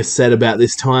 Angus said about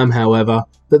this time, however,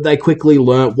 that they quickly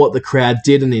learnt what the crowd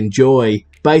didn't enjoy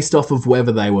based off of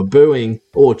whether they were booing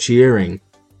or cheering.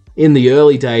 In the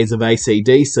early days of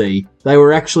AC/DC, they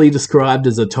were actually described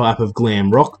as a type of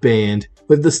glam rock band,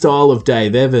 with the style of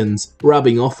Dave Evans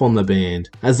rubbing off on the band,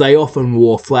 as they often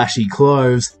wore flashy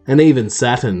clothes and even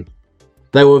satin.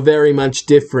 They were very much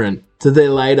different to their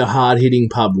later hard-hitting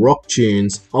pub rock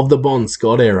tunes of the Bon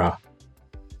Scott era.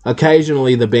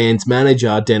 Occasionally the band's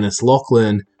manager, Dennis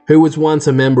Lachlan, who was once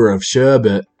a member of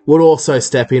Sherbet, would also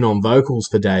step in on vocals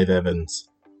for Dave Evans,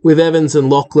 with Evans and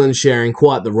Lachlan sharing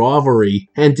quite the rivalry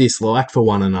and dislike for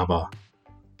one another.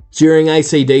 During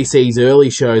AC/DC's early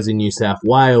shows in New South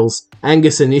Wales,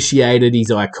 Angus initiated his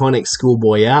iconic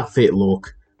schoolboy outfit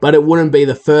look, but it wouldn't be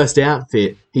the first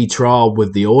outfit he trialled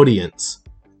with the audience.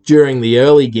 During the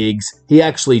early gigs, he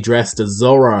actually dressed as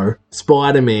Zorro,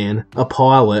 Spider-Man, a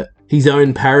pilot, his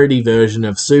own parody version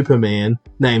of Superman,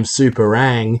 named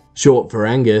Superang, short for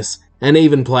Angus, and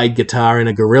even played guitar in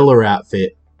a gorilla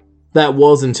outfit. That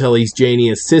was until his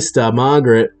genius sister,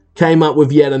 Margaret, came up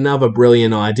with yet another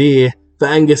brilliant idea for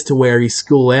Angus to wear his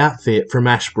school outfit from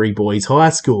Ashbury Boys High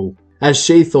School, as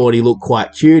she thought he looked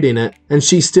quite cute in it, and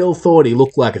she still thought he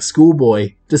looked like a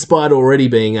schoolboy, despite already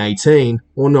being 18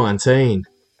 or 19.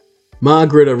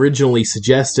 Margaret originally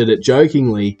suggested it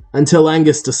jokingly, until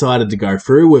Angus decided to go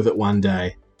through with it one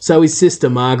day. so his sister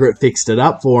Margaret fixed it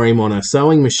up for him on her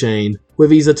sewing machine, with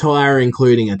his attire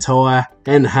including a tie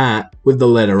and hat with the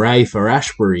letter A for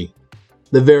Ashbury.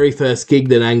 The very first gig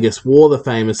that Angus wore the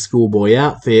famous schoolboy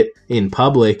outfit in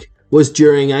public was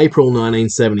during April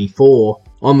 1974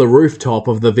 on the rooftop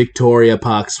of the Victoria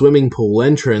Park swimming pool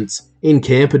entrance in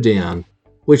Camperdown,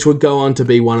 which would go on to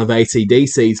be one of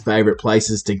AC/DC's favourite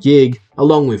places to gig,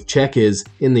 along with Checkers,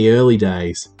 in the early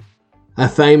days. A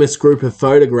famous group of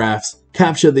photographs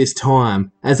capture this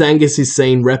time as Angus is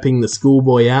seen repping the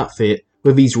schoolboy outfit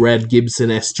with his red Gibson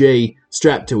SG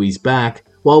strapped to his back,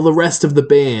 while the rest of the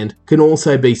band can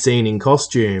also be seen in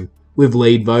costume, with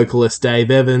lead vocalist Dave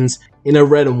Evans in a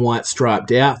red and white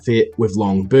striped outfit with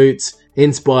long boots,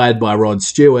 inspired by Rod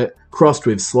Stewart, crossed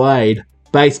with Slade.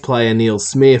 Bass player Neil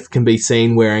Smith can be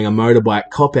seen wearing a motorbike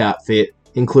cop outfit,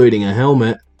 including a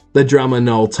helmet. The drummer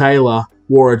Noel Taylor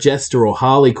wore a Jester or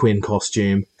Harley Quinn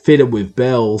costume, fitted with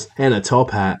bells and a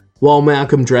top hat, while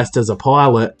Malcolm dressed as a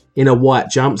pilot in a white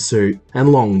jumpsuit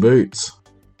and long boots.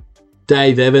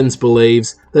 Dave Evans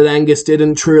believes that Angus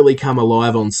didn't truly come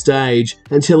alive on stage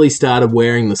until he started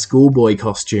wearing the schoolboy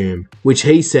costume, which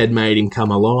he said made him come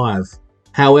alive.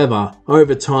 However,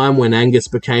 over time when Angus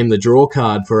became the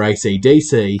drawcard for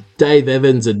AC/DC, Dave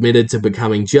Evans admitted to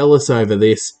becoming jealous over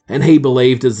this, and he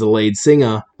believed as the lead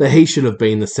singer that he should have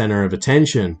been the centre of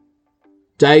attention.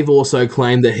 Dave also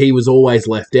claimed that he was always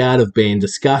left out of band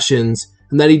discussions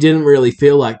and that he didn't really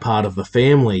feel like part of the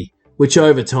family, which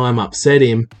over time upset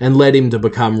him and led him to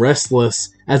become restless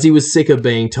as he was sick of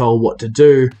being told what to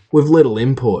do with little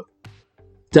input.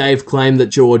 Dave claimed that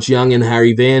George Young and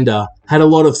Harry Vander had a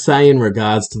lot of say in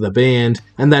regards to the band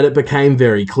and that it became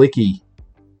very cliquey.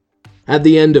 At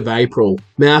the end of April,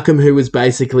 Malcolm, who was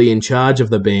basically in charge of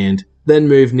the band, then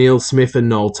moved Neil Smith and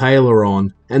Noel Taylor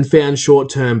on and found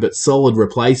short-term but solid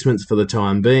replacements for the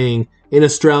time being in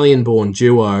Australian-born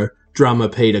duo drummer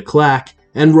Peter Clack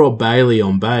and Rob Bailey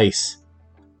on bass.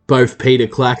 Both Peter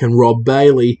Clack and Rob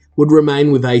Bailey would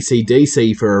remain with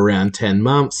AC/DC for around 10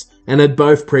 months and had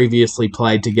both previously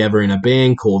played together in a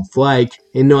band called Flake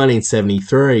in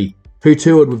 1973, who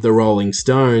toured with the Rolling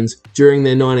Stones during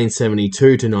their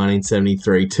 1972 to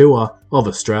 1973 tour of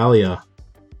Australia.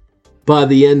 By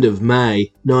the end of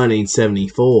May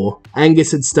 1974,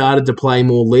 Angus had started to play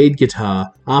more lead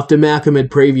guitar after Malcolm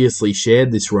had previously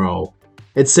shared this role.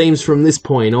 It seems from this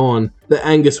point on that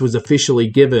Angus was officially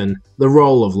given the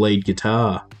role of lead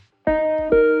guitar.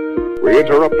 We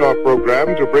interrupt our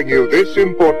program to bring you this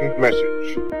important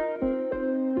message.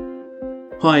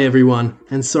 Hi everyone,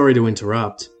 and sorry to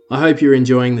interrupt. I hope you're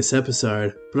enjoying this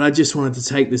episode, but I just wanted to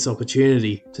take this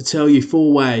opportunity to tell you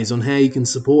 4 ways on how you can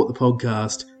support the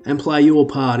podcast and play your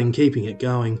part in keeping it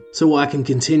going, so I can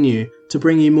continue to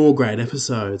bring you more great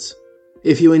episodes.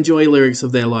 If you enjoy Lyrics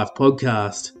of Their Life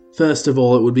podcast, first of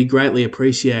all, it would be greatly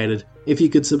appreciated if you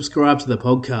could subscribe to the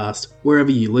podcast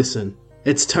wherever you listen.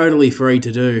 It's totally free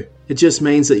to do. It just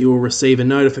means that you will receive a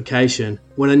notification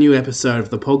when a new episode of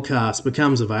the podcast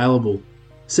becomes available.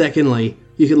 Secondly,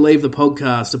 you can leave the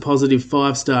podcast a positive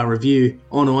 5-star review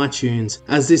on iTunes,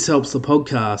 as this helps the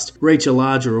podcast reach a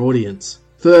larger audience.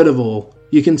 Third of all,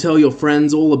 you can tell your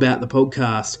friends all about the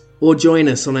podcast or join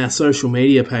us on our social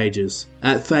media pages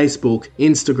at Facebook,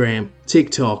 Instagram,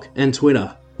 TikTok and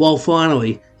Twitter. While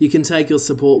finally, you can take your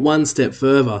support one step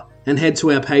further and head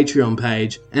to our Patreon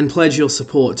page and pledge your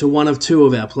support to one of 2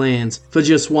 of our plans for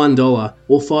just $1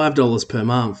 or $5 per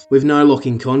month with no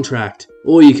locking contract.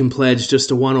 Or you can pledge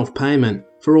just a one-off payment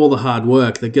for all the hard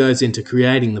work that goes into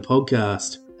creating the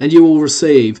podcast, and you will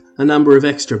receive a number of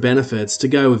extra benefits to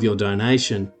go with your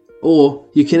donation. Or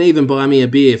you can even buy me a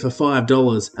beer for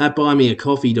 $5 at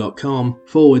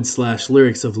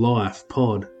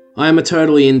buymeacoffee.com/lyricsoflifepod. I am a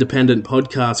totally independent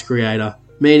podcast creator,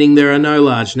 meaning there are no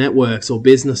large networks or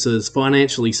businesses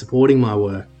financially supporting my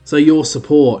work, so your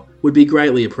support would be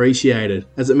greatly appreciated,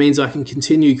 as it means I can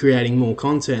continue creating more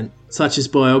content, such as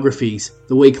biographies,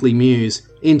 the weekly muse,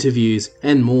 interviews,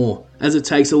 and more, as it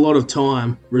takes a lot of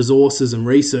time, resources and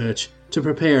research to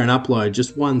prepare and upload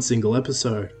just one single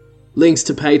episode. Links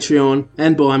to Patreon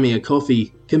and Buy Me a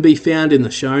Coffee can be found in the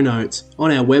show notes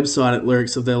on our website at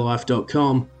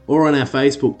lyricsoftheirlife.com or on our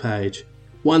Facebook page.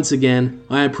 Once again,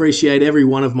 I appreciate every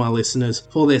one of my listeners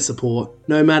for their support,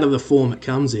 no matter the form it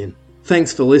comes in.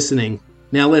 Thanks for listening.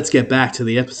 Now let's get back to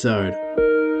the episode.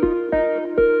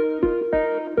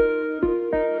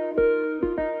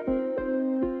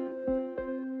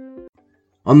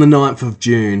 On the 9th of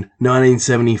June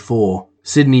 1974,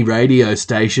 Sydney radio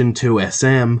station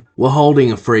 2SM were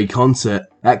holding a free concert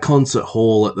at Concert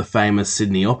Hall at the famous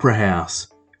Sydney Opera House,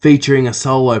 featuring a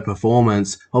solo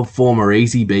performance of former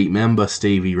Easy Beat member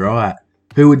Stevie Wright.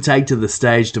 who would take to the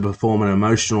stage to perform an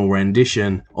emotional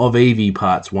rendition of Evie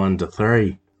Parts 1 to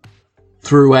 3.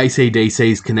 Through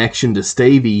AC/DC's connection to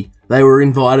Stevie, they were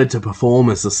invited to perform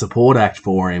as the support act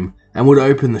for him and would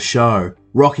open the show,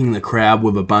 rocking the crowd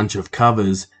with a bunch of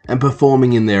covers and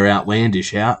performing in their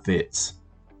outlandish outfits.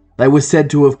 They were said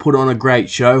to have put on a great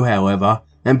show, however,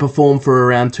 and performed for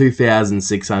around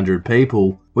 2,600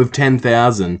 people, with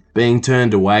 10,000 being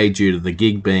turned away due to the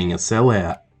gig being a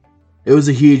sellout. It was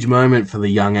a huge moment for the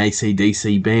young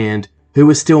AC/DC band, who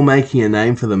were still making a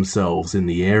name for themselves in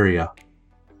the area.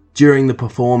 During the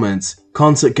performance,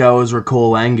 concertgoers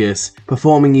recall Angus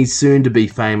performing his soon-to-be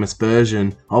famous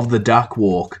version of the Duck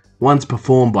Walk, once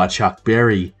performed by Chuck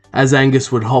Berry, as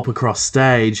Angus would hop across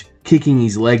stage, kicking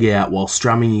his leg out while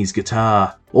strumming his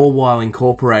guitar, all while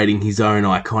incorporating his own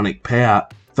iconic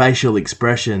pout, facial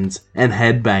expressions, and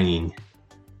headbanging.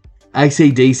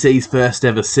 AC/DC's first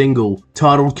ever single,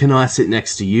 titled Can I Sit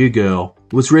Next to You Girl,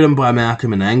 was written by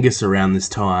Malcolm and Angus around this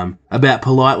time, about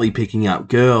politely picking up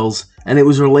girls, and it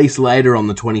was released later on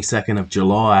the 22nd of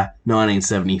July,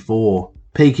 1974,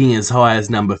 peaking as high as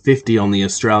number 50 on the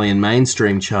Australian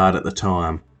mainstream chart at the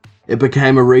time. It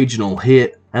became a regional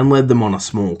hit and led them on a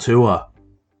small tour.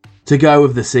 To go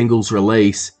with the single's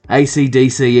release,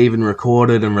 AC/DC even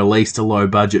recorded and released a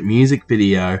low-budget music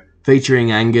video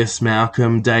featuring Angus,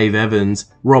 Malcolm, Dave Evans,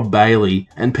 Rob Bailey,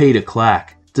 and Peter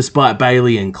Clack, despite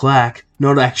Bailey and Clack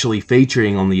not actually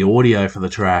featuring on the audio for the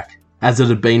track, as it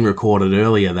had been recorded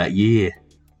earlier that year.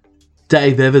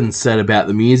 Dave Evans said about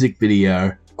the music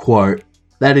video, quote,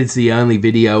 "That is the only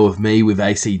video of me with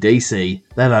AC/DC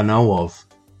that I know of.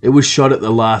 It was shot at the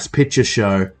Last Picture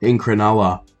Show in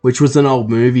Cronulla, which was an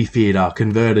old movie theatre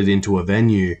converted into a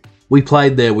venue. We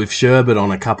played there with Sherbet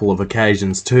on a couple of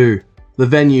occasions too. The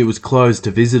venue was closed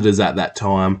to visitors at that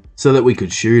time so that we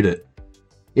could shoot it."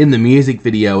 In the music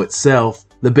video itself,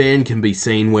 the band can be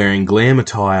seen wearing glam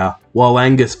attire, while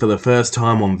Angus, for the first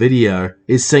time on video,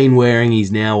 is seen wearing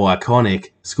his now iconic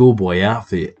schoolboy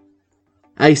outfit.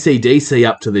 AC/DC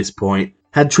up to this point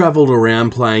had travelled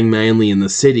around playing mainly in the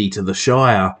city to the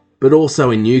Shire, but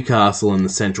also in Newcastle and the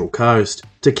Central Coast,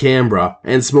 to Canberra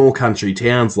and small country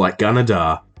towns like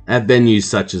Gunnedah, at venues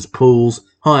such as pools,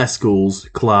 high schools,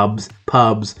 clubs,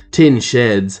 pubs, tin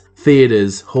sheds,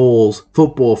 theatres, halls,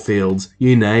 football fields,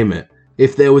 you name it.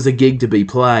 If there was a gig to be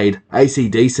played,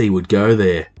 AC/DC would go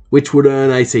there, which would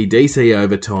earn AC/DC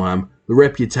over time the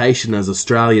reputation as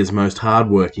Australia's most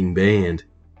hard-working band.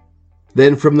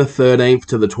 Then from the 13th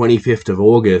to the 25th of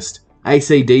August,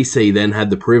 AC/DC then had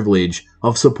the privilege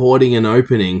of supporting an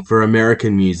opening for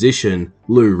American musician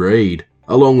Lou Reed,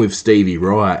 along with Stevie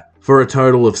Wright, for a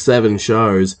total of 7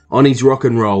 shows on his Rock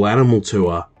and Roll Animal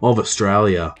Tour of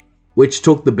Australia, which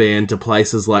took the band to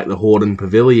places like the Hordern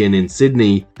Pavilion in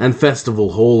Sydney and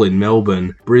Festival Hall in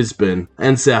Melbourne, Brisbane,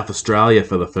 and South Australia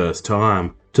for the first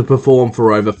time, to perform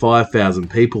for over 5,000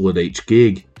 people at each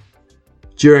gig.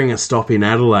 During a stop in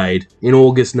Adelaide in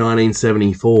August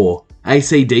 1974,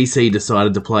 AC/DC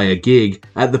decided to play a gig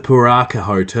at the Puraka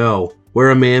Hotel,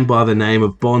 where a man by the name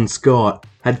of Bon Scott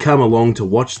had come along to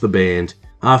watch the band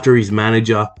after his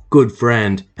manager, good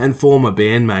friend, and former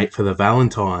bandmate for the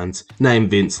Valentines, named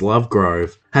Vince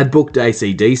Lovegrove, had booked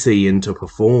AC/DC in to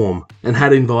perform and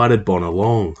had invited Bon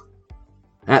along.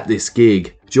 At this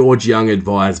gig, George Young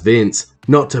advised Vince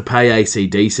not to pay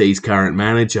AC/DC's current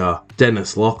manager,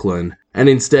 Dennis Lachlan, and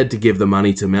instead to give the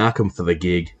money to Malcolm for the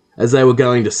gig, as they were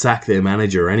going to sack their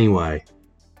manager anyway.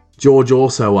 George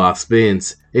also asked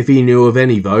Vince if he knew of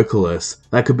any vocalists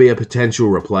that could be a potential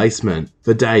replacement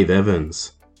for Dave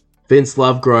Evans. Vince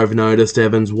Lovegrove noticed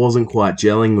Evans wasn't quite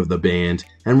gelling with the band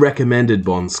and recommended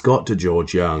Bon Scott to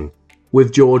George Young,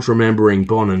 with George remembering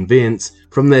Bon and Vince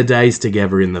from their days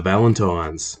together in the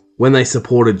Valentines, when they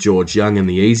supported George Young and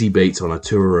the Easy Beats on a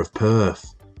tour of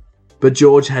Perth. But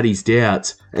George had his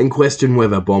doubts and questioned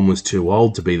whether Bon was too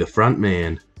old to be the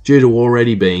frontman, due to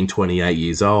already being 28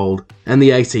 years old, and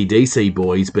the AC/DC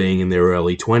boys being in their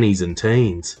early 20s and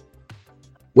teens.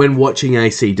 When watching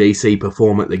AC/DC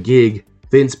perform at the gig,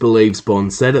 Vince believes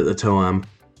Bon said at the time,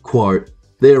 quote,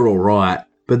 "They're alright,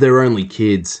 but they're only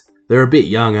kids. They're a bit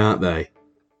young, aren't they?"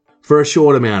 For a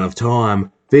short amount of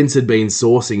time, Vince had been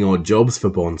sourcing odd jobs for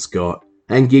Bon Scott,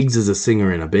 and gigs as a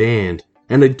singer in a band,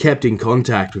 and had kept in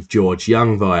contact with George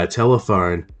Young via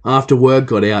telephone after word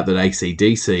got out that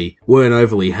AC/DC weren't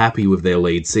overly happy with their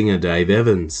lead singer Dave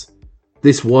Evans.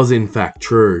 This was in fact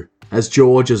true, as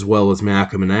George as well as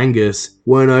Malcolm and Angus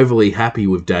weren't overly happy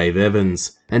with Dave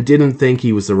Evans and didn't think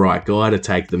he was the right guy to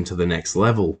take them to the next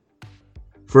level.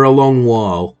 For a long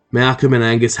while, Malcolm and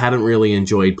Angus hadn't really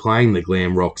enjoyed playing the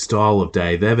glam rock style of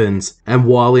Dave Evans, and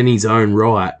while in his own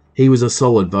right, he was a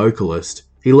solid vocalist,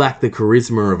 he lacked the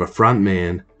charisma of a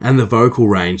frontman and the vocal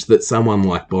range that someone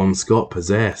like Bon Scott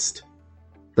possessed.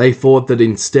 They thought that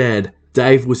instead,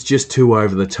 Dave was just too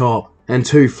over the top and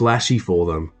too flashy for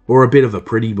them, or a bit of a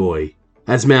pretty boy.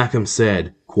 As Malcolm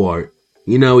said, quote,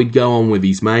 "You know, he'd go on with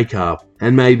his makeup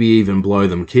and maybe even blow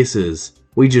them kisses.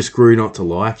 We just grew not to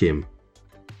like him."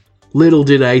 Little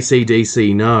did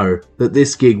AC/DC know that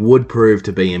this gig would prove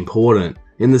to be important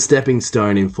in the stepping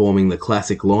stone in forming the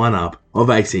classic lineup of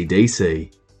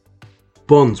AC/DC.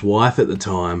 Bon's wife at the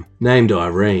time, named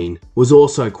Irene, was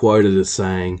also quoted as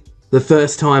saying, "The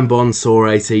first time Bon saw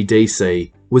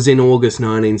AC/DC was in August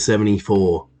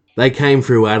 1974. They came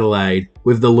through Adelaide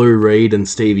with the Lou Reed and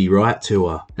Stevie Wright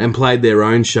tour and played their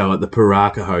own show at the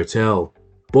Paraka Hotel.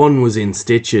 Bon was in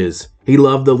stitches. He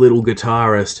loved the little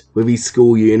guitarist with his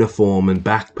school uniform and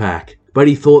backpack, but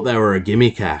he thought they were a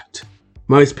gimmick act.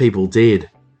 Most people did.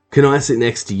 Can I Sit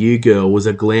Next to You Girl was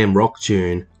a glam rock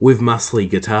tune with muscly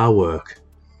guitar work.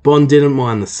 Bon didn't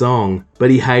mind the song, but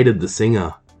he hated the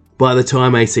singer. By the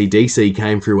time AC/DC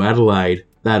came through Adelaide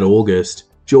that August,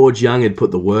 George Young had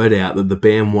put the word out that the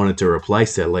band wanted to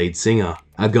replace their lead singer,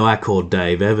 a guy called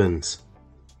Dave Evans.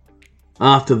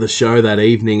 After the show that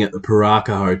evening at the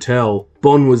Paraka Hotel,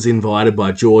 Bon was invited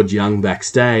by George Young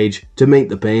backstage to meet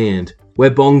the band,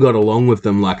 where Bon got along with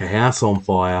them like a house on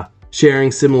fire,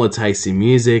 sharing similar tastes in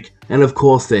music and of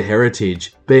course their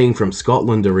heritage, being from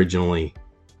Scotland originally.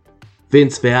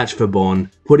 Vince vouched for Bon,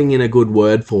 putting in a good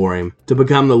word for him to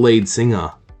become the lead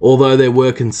singer, although there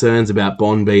were concerns about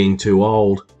Bon being too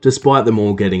old, despite them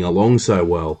all getting along so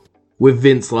well, with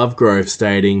Vince Lovegrove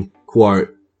stating, quote,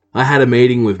 "I had a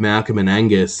meeting with Malcolm and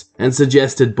Angus and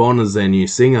suggested Bon as their new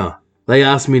singer. They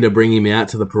asked me to bring him out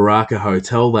to the Paraka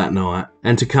Hotel that night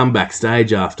and to come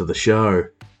backstage after the show.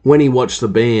 When he watched the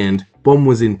band, Bon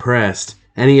was impressed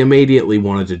and he immediately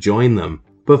wanted to join them,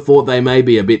 but thought they may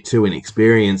be a bit too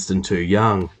inexperienced and too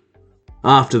young.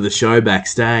 After the show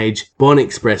backstage, Bon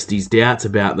expressed his doubts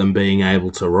about them being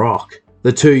able to rock.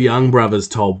 The two Young brothers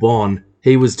told Bon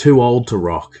he was too old to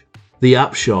rock. The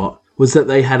upshot was that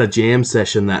they had a jam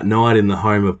session that night in the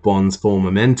home of Bon's former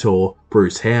mentor,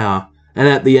 Bruce Howe, and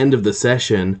at the end of the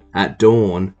session, at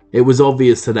dawn, it was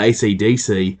obvious that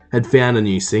AC/DC had found a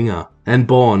new singer, and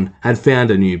Bon had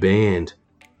found a new band.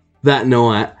 That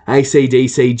night,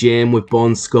 AC/DC jammed with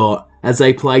Bon Scott as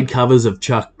they played covers of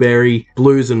Chuck Berry,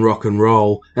 blues and rock and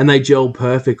roll, and they gelled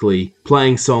perfectly,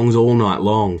 playing songs all night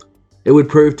long. It would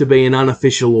prove to be an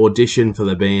unofficial audition for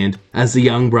the band, as the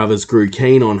Young brothers grew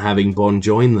keen on having Bon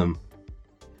join them.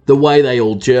 The way they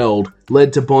all gelled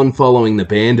led to Bon following the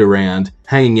band around,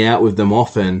 hanging out with them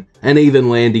often, and even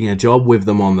landing a job with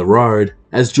them on the road,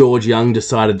 as George Young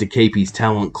decided to keep his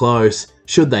talent close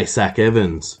should they sack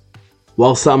Evans.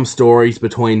 While some stories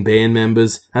between band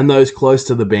members and those close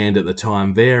to the band at the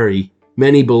time vary,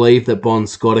 many believe that Bon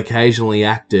Scott occasionally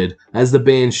acted as the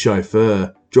band's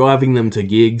chauffeur, driving them to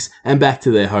gigs and back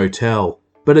to their hotel,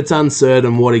 but it's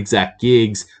uncertain what exact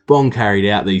gigs Bon carried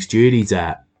out these duties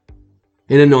at.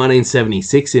 In a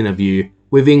 1976 interview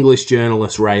with English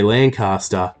journalist Ray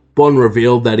Lancaster, Bon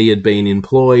revealed that he had been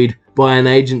employed by an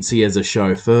agency as a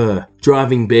chauffeur,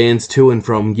 driving bands to and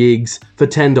from gigs for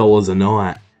 $10 a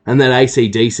night, and that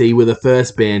AC/DC were the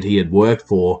first band he had worked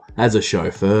for as a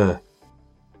chauffeur.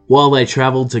 While they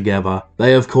travelled together,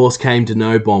 they of course came to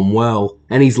know Bon well,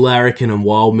 and his larrikin and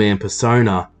wild man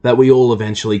persona that we all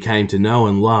eventually came to know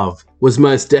and love was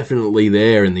most definitely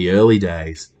there in the early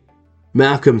days.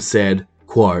 Malcolm said,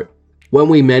 quote, "When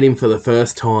we met him for the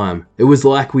first time, it was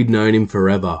like we'd known him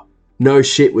forever. No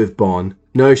shit with Bon,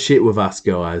 no shit with us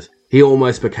guys. He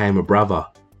almost became a brother."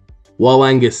 While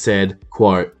Angus said,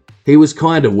 quote, "He was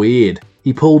kinda weird.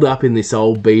 He pulled up in this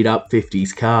old beat up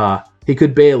 50s car. He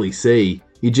could barely see.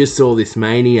 You just saw this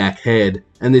maniac head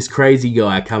and this crazy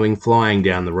guy coming flying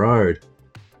down the road."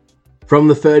 From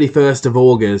the 31st of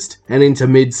August and into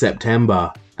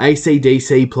mid-September,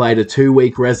 AC/DC played a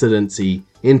 2-week residency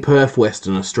in Perth,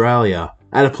 Western Australia,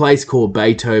 at a place called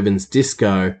Beethoven's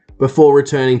Disco, before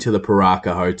returning to the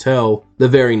Paraka Hotel, the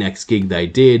very next gig they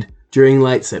did, during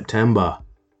late September.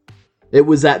 It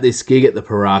was at this gig at the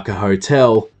Paraka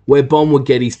Hotel where Bon would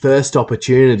get his first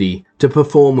opportunity to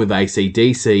perform with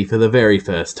AC/DC for the very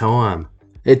first time.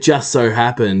 It just so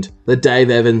happened that Dave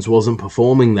Evans wasn't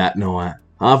performing that night,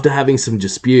 after having some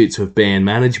disputes with band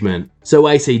management, so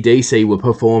AC/DC were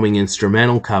performing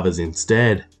instrumental covers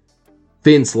instead.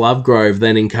 Vince Lovegrove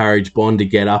then encouraged Bon to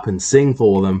get up and sing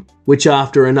for them, which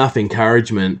after enough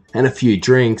encouragement and a few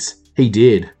drinks, he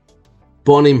did.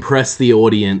 Bon impressed the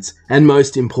audience, and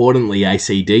most importantly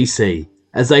AC/DC,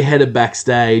 as they headed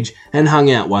backstage and hung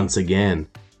out once again.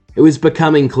 It was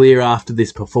becoming clear after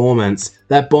this performance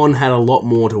that Bon had a lot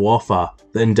more to offer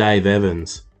than Dave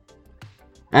Evans.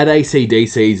 At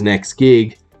AC/DC's next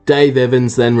gig, Dave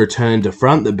Evans then returned to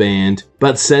front the band,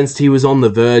 but sensed he was on the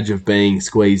verge of being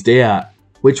squeezed out,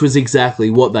 which was exactly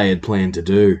what they had planned to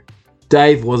do.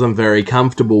 Dave wasn't very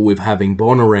comfortable with having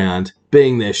Bon around,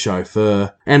 being their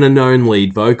chauffeur and a known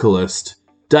lead vocalist.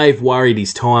 Dave worried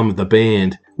his time with the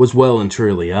band was well and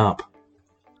truly up.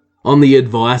 On the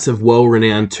advice of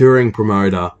well-renowned touring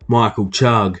promoter Michael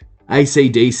Chugg,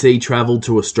 AC/DC travelled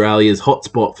to Australia's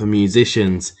hotspot for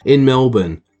musicians in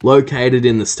Melbourne, located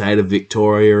in the state of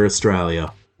Victoria,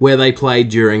 Australia, where they played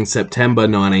during September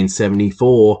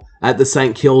 1974 at the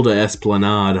St Kilda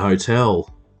Esplanade Hotel.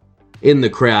 In the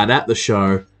crowd at the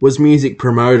show was music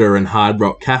promoter and Hard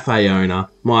Rock Cafe owner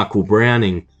Michael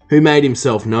Browning, who made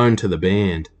himself known to the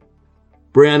band.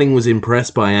 Browning was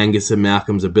impressed by Angus and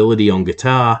Malcolm's ability on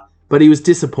guitar, but he was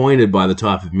disappointed by the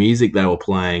type of music they were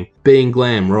playing, being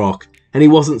glam rock, and he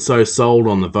wasn't so sold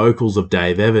on the vocals of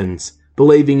Dave Evans,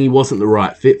 believing he wasn't the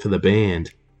right fit for the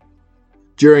band.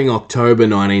 During October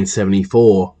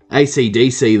 1974,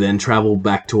 AC/DC then travelled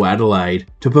back to Adelaide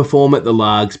to perform at the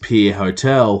Largs Pier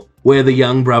Hotel, where the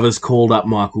Young brothers called up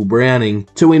Michael Browning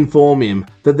to inform him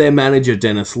that their manager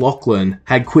Dennis Lachlan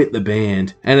had quit the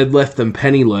band and had left them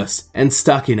penniless and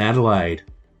stuck in Adelaide.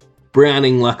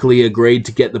 Browning luckily agreed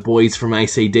to get the boys from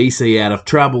AC/DC out of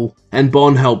trouble, and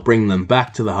Bon helped bring them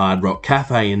back to the Hard Rock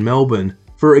Cafe in Melbourne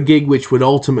for a gig which would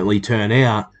ultimately turn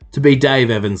out to be Dave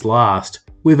Evans' last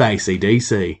with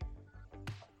AC/DC.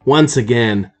 Once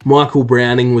again, Michael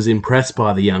Browning was impressed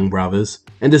by the Young brothers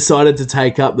and decided to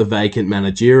take up the vacant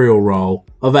managerial role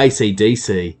of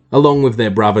AC/DC, along with their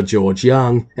brother George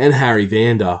Young and Harry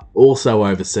Vander also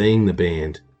overseeing the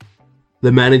band.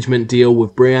 The management deal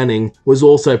with Browning was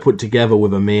also put together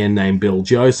with a man named Bill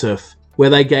Joseph,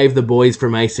 where they gave the boys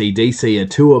from AC/DC a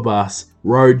tour bus,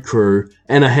 road crew,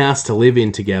 and a house to live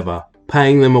in together,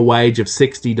 paying them a wage of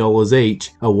 $60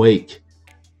 each a week.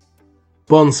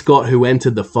 Bon Scott, who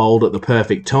entered the fold at the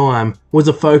perfect time, was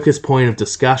a focus point of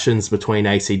discussions between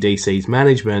AC/DC's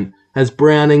management as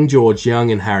Browning, George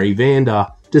Young and Harry Vander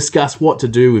discussed what to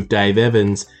do with Dave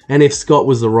Evans and if Scott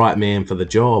was the right man for the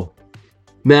job.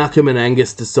 Malcolm and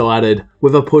Angus decided,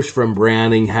 with a push from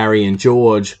Browning, Harry and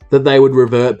George, that they would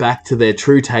revert back to their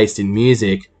true taste in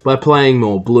music by playing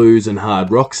more blues and hard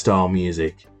rock style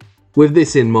music. With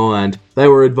this in mind, they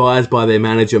were advised by their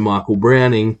manager Michael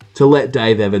Browning to let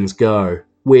Dave Evans go,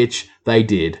 which they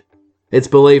did. It's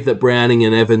believed that Browning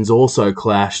and Evans also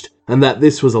clashed, and that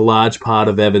this was a large part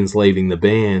of Evans leaving the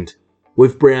band,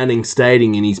 with Browning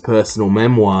stating in his personal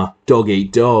memoir, Dog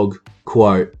Eat Dog,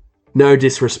 quote, "No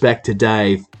disrespect to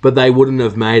Dave, but they wouldn't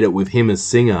have made it with him as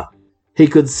singer. He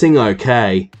could sing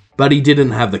okay, but he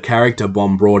didn't have the character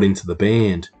Bon brought into the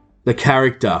band. The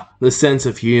character, the sense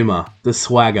of humour, the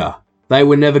swagger. They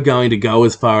were never going to go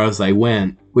as far as they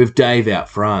went, with Dave out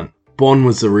front. Bon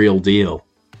was the real deal."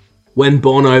 When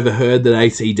Bon overheard that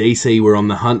AC/DC were on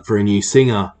the hunt for a new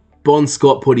singer, Bon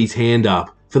Scott put his hand up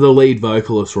for the lead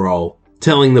vocalist role,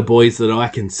 telling the boys that I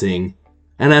can sing.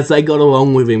 And as they got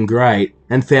along with him great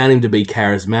and found him to be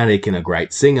charismatic and a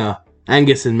great singer,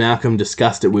 Angus and Malcolm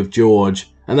discussed it with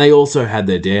George, and they also had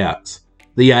their doubts.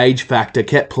 The age factor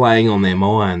kept playing on their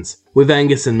minds, with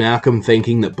Angus and Malcolm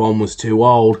thinking that Bon was too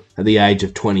old at the age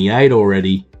of 28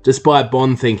 already, despite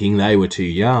Bon thinking they were too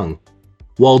young.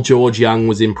 While George Young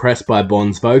was impressed by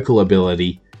Bon's vocal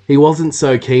ability, he wasn't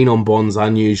so keen on Bon's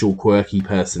unusual quirky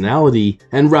personality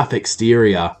and rough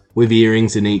exterior, with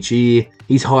earrings in each ear,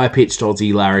 his high-pitched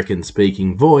Aussie larrikin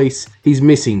speaking voice, his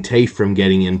missing teeth from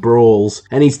getting in brawls,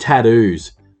 and his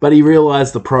tattoos. But he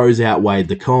realised the pros outweighed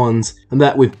the cons, and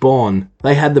that with Bon,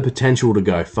 they had the potential to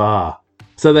go far.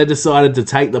 So they decided to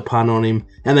take the punt on him,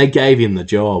 and they gave him the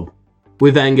job.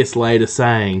 With Angus later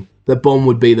saying that Bon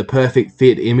would be the perfect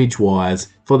fit image-wise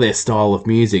for their style of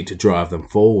music to drive them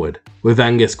forward. With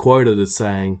Angus quoted as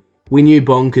saying, "We knew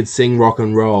Bon could sing rock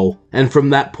and roll, and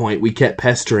from that point we kept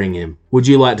pestering him. Would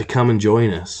you like to come and join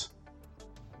us?"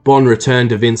 Bon returned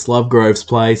to Vince Lovegrove's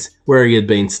place, where he had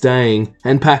been staying,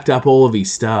 and packed up all of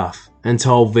his stuff, and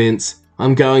told Vince,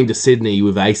 "I'm going to Sydney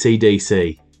with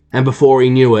AC/DC." And before he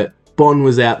knew it, Bon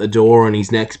was out the door on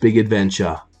his next big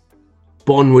adventure.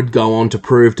 Bon would go on to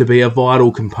prove to be a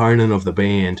vital component of the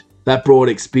band, that brought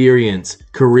experience,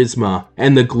 charisma,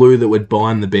 and the glue that would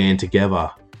bind the band together.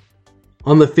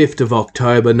 On the 5th of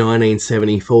October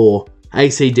 1974,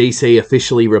 AC/DC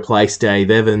officially replaced Dave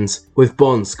Evans, with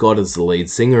Bon Scott as the lead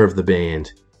singer of the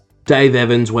band. Dave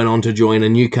Evans went on to join a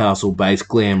Newcastle-based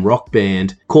glam rock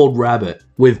band called Rabbit,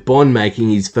 with Bond making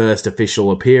his first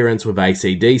official appearance with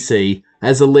AC/DC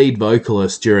as a lead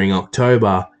vocalist during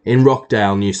October in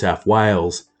Rockdale, New South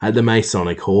Wales, at the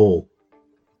Masonic Hall.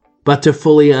 But to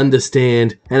fully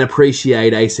understand and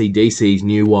appreciate AC/DC's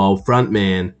New Wild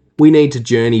frontman, we need to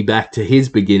journey back to his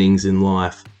beginnings in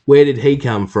life. Where did he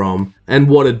come from, and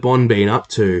what had Bond been up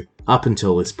to up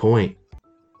until this point?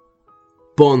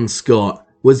 Bon Scott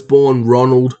was born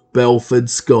Ronald Belford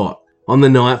Scott on the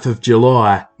 9th of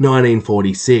July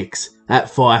 1946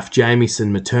 at Fife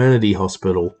Jamieson Maternity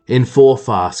Hospital in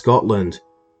Forfar, Scotland,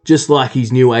 just like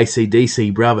his new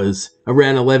AC/DC brothers,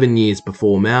 around 11 years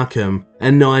before Malcolm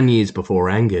and 9 years before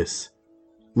Angus.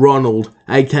 Ronald,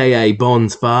 aka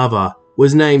Bond's father,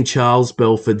 was named Charles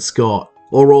Belford Scott,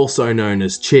 or also known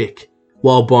as Chick,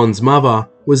 while Bond's mother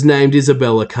was named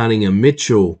Isabella Cunningham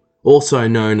Mitchell, also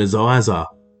known as Isa,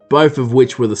 both of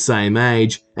which were the same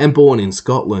age and born in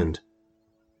Scotland.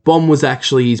 Bond was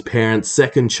actually his parents'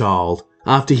 second child,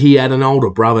 after he had an older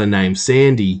brother named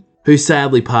Sandy, who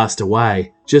sadly passed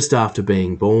away just after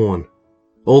being born.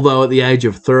 Although at the age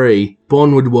of 3,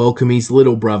 Bond would welcome his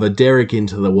little brother Derek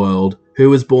into the world, who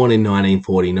was born in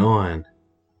 1949.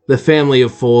 The family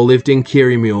of 4 lived in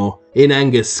Kirriemuir in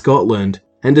Angus, Scotland,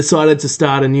 and decided to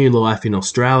start a new life in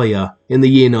Australia in the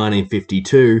year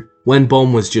 1952, when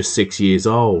Bond was just 6 years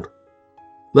old.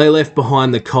 They left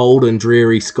behind the cold and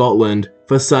dreary Scotland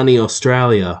for sunny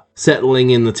Australia, settling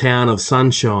in the town of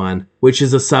Sunshine, which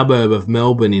is a suburb of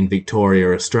Melbourne in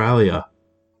Victoria, Australia.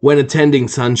 When attending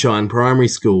Sunshine Primary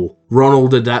School,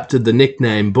 Ronald adapted the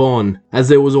nickname Bon, as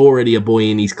there was already a boy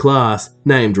in his class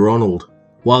named Ronald,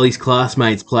 while his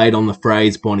classmates played on the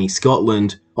phrase Bonnie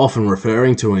Scotland, often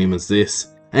referring to him as this,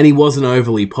 and he wasn't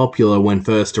overly popular when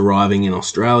first arriving in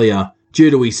Australia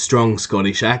due to his strong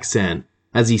Scottish accent,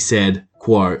 as he said,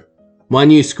 quote, "My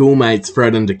new schoolmates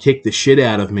threatened to kick the shit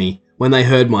out of me when they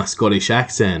heard my Scottish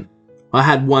accent. I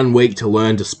had 1 week to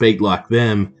learn to speak like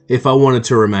them if I wanted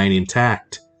to remain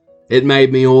intact. It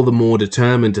made me all the more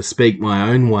determined to speak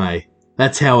my own way.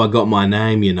 That's how I got my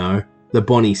name, you know, the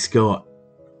Bonnie Scott."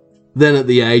 Then at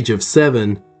the age of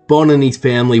 7, Bond and his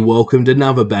family welcomed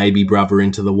another baby brother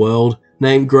into the world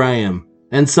named Graham,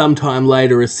 and sometime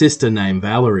later a sister named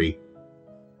Valerie.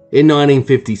 In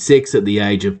 1956, at the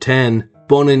age of 10,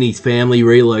 Bond and his family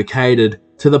relocated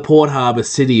to the Port Harbour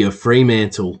city of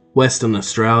Fremantle, Western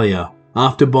Australia,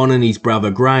 after Bond and his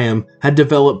brother Graham had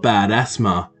developed bad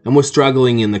asthma and were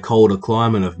struggling in the colder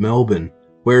climate of Melbourne,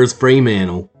 whereas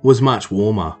Fremantle was much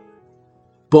warmer.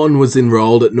 Bond was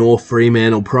enrolled at North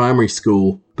Fremantle Primary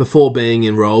School before being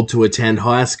enrolled to attend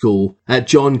high school at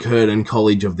John Curtin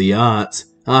College of the Arts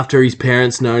after his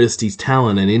parents noticed his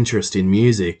talent and interest in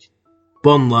music.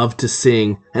 Bond loved to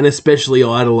sing and especially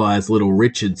idolised Little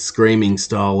Richard's screaming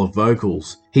style of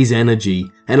vocals, his energy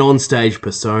and onstage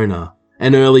persona,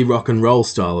 and early rock and roll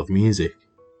style of music.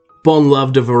 Bond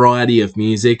loved a variety of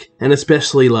music and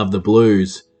especially loved the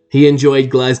blues. He enjoyed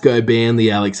Glasgow band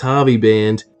the Alex Harvey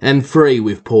Band and Free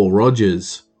with Paul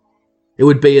Rogers. It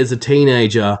would be as a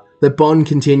teenager that Bond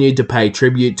continued to pay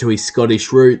tribute to his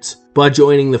Scottish roots by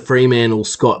joining the Fremantle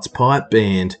Scots Pipe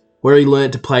Band, where he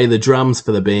learnt to play the drums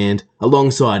for the band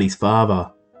alongside his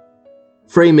father.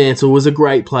 Fremantle was a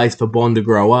great place for Bond to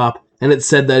grow up, and it's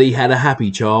said that he had a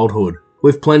happy childhood,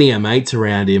 with plenty of mates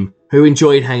around him who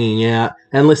enjoyed hanging out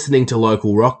and listening to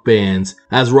local rock bands,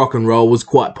 as rock and roll was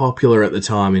quite popular at the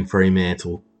time in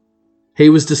Fremantle. He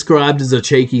was described as a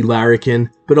cheeky larrikin,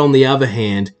 but on the other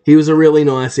hand, he was a really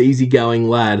nice easygoing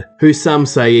lad who some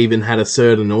say even had a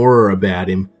certain aura about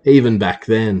him, even back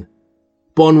then.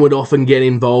 Bond would often get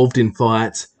involved in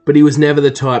fights, but he was never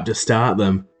the type to start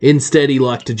them. Instead, he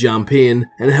liked to jump in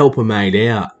and help a mate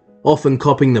out, often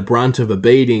copping the brunt of a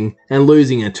beating and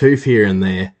losing a tooth here and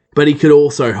there, but he could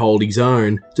also hold his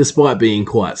own, despite being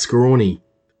quite scrawny.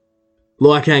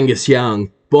 Like Angus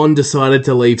Young, Bond decided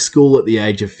to leave school at the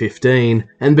age of 15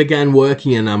 and began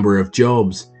working a number of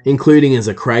jobs, including as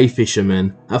a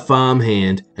crayfisherman, a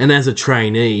farmhand, and as a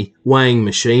trainee weighing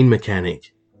machine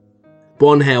mechanic.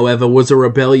 Bond, however, was a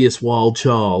rebellious wild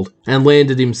child and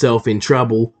landed himself in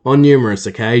trouble on numerous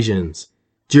occasions.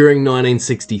 During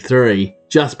 1963,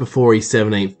 just before his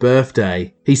 17th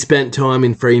birthday, he spent time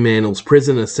in Fremantle's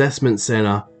Prison Assessment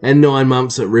Centre and 9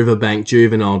 months at Riverbank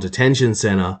Juvenile Detention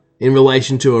Centre in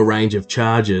relation to a range of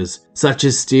charges, such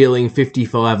as stealing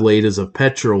 55 litres of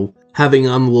petrol, having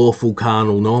unlawful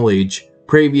carnal knowledge,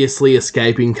 previously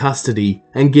escaping custody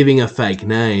and giving a fake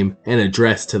name and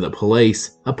address to the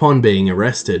police upon being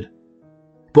arrested.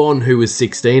 Bon, who was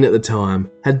 16 at the time,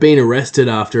 had been arrested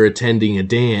after attending a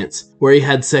dance where he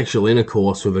had sexual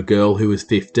intercourse with a girl who was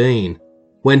 15.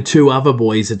 When two other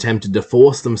boys attempted to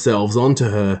force themselves onto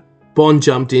her, Bon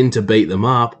jumped in to beat them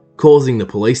up, causing the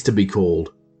police to be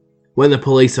called. When the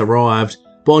police arrived,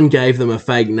 Bon gave them a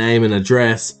fake name and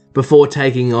address before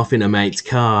taking off in a mate's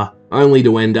car, only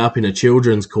to end up in a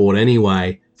children's court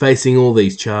anyway, facing all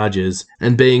these charges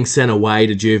and being sent away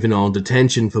to juvenile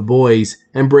detention for boys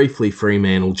and briefly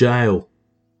Fremantle jail.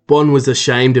 Bon was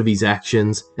ashamed of his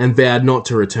actions and vowed not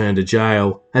to return to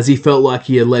jail, as he felt like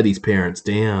he had let his parents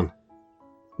down.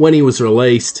 When he was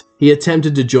released, he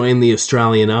attempted to join the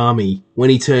Australian Army when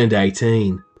he turned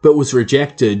 18, but was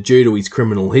rejected due to his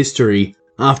criminal history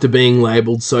after being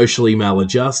labelled socially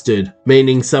maladjusted,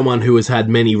 meaning someone who has had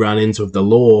many run-ins with the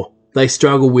law. They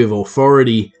struggle with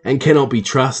authority and cannot be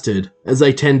trusted, as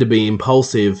they tend to be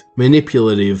impulsive,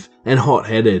 manipulative, and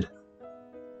hot-headed.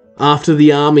 After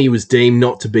the army was deemed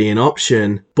not to be an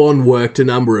option, Bon worked a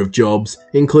number of jobs,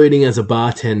 including as a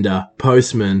bartender,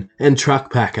 postman, and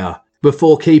truck packer,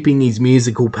 before keeping his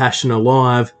musical passion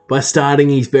alive by starting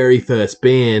his very first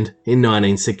band in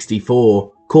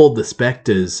 1964, called The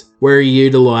Spectres, where he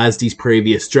utilised his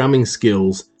previous drumming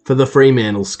skills for the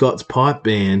Fremantle Scots Pipe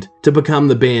Band to become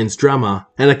the band's drummer,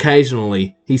 and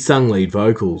occasionally he sung lead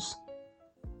vocals.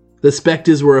 The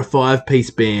Spectres were a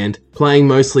 5-piece band, playing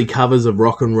mostly covers of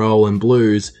rock and roll and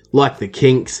blues, like the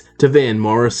Kinks to Van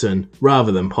Morrison,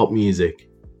 rather than pop music.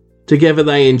 Together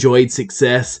they enjoyed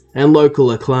success and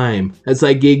local acclaim as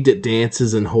they gigged at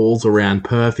dances and halls around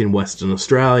Perth in Western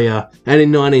Australia, and in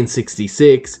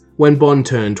 1966, when Bon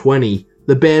turned 20,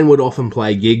 the band would often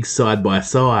play gigs side by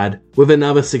side with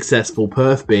another successful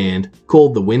Perth band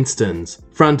called the Winstons,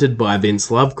 fronted by Vince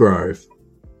Lovegrove.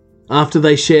 After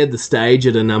they shared the stage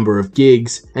at a number of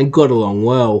gigs and got along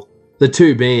well, the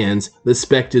two bands, the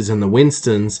Spectres and the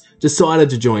Winstons, decided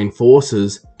to join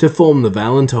forces to form the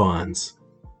Valentines.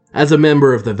 As a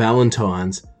member of the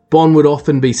Valentines, Bon would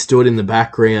often be stood in the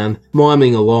background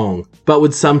miming along, but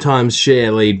would sometimes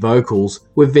share lead vocals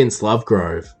with Vince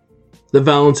Lovegrove. The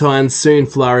Valentines soon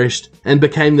flourished and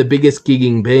became the biggest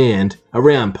gigging band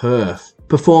around Perth,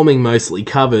 performing mostly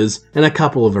covers and a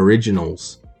couple of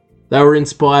originals. They were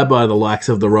inspired by the likes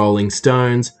of the Rolling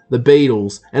Stones, the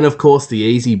Beatles, and of course the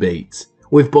Easy Beats,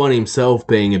 with Bon himself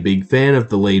being a big fan of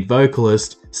the lead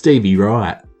vocalist, Stevie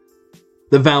Wright.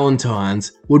 The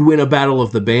Valentines would win a Battle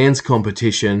of the Bands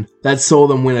competition that saw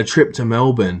them win a trip to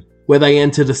Melbourne, where they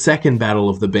entered a second Battle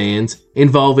of the Bands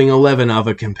involving 11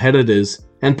 other competitors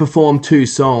and performed 2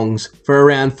 songs for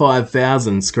around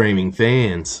 5,000 screaming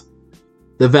fans.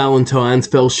 The Valentines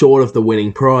fell short of the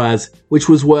winning prize, which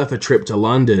was worth a trip to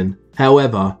London.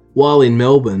 However, while in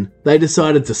Melbourne, they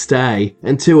decided to stay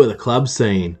and tour the club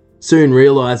scene, soon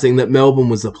realising that Melbourne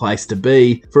was the place to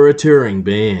be for a touring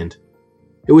band.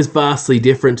 It was vastly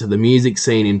different to the music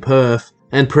scene in Perth,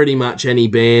 and pretty much any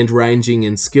band ranging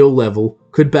in skill level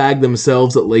could bag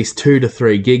themselves at least 2 to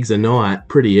 3 gigs a night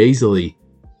pretty easily.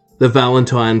 The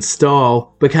Valentines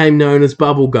style became known as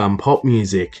bubblegum pop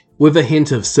music, with a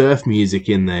hint of surf music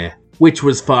in there, which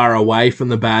was far away from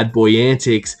the bad boy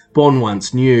antics Bon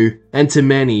once knew, and to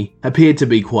many appeared to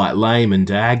be quite lame and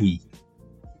daggy.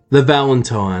 The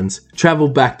Valentines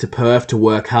travelled back to Perth to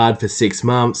work hard for 6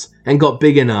 months and got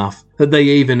big enough that they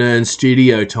even earned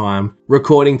studio time,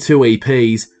 recording 2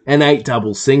 EPs and 8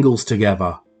 double singles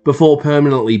together, before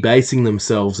permanently basing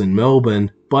themselves in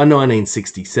Melbourne by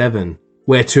 1967,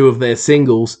 where 2 of their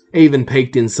singles even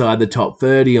peaked inside the top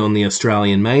 30 on the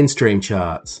Australian mainstream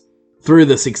charts. Through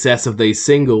the success of these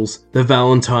singles, the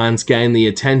Valentines gained the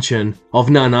attention of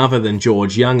none other than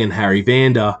George Young and Harry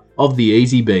Vanda of the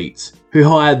Easy Beats, who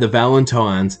hired the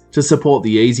Valentines to support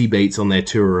the Easy Beats on their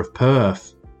tour of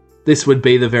Perth. This would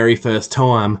be the very first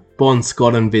time Bon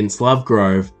Scott and Vince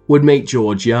Lovegrove would meet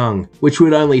George Young, which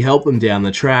would only help them down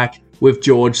the track, with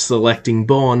George selecting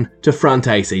Bon to front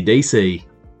AC/DC.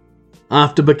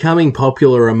 After becoming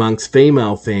popular amongst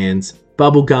female fans,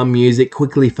 bubblegum music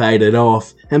quickly faded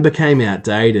off and became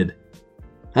outdated.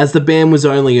 As the band was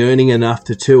only earning enough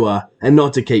to tour and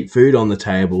not to keep food on the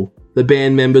table, the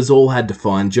band members all had to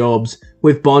find jobs,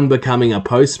 with Bon becoming a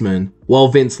postman, while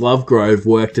Vince Lovegrove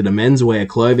worked at a menswear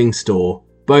clothing store,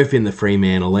 both in the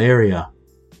Fremantle area.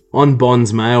 On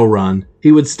Bon's mail run,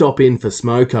 he would stop in for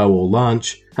smoko or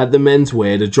lunch at the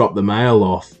menswear to drop the mail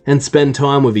off and spend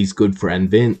time with his good friend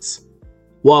Vince.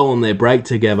 While on their break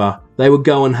together, they would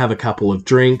go and have a couple of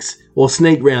drinks, or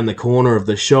sneak round the corner of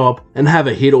the shop and have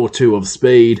a hit or 2 of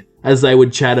speed, as they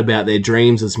would chat about their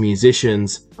dreams as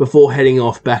musicians before heading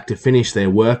off back to finish their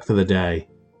work for the day.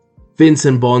 Vince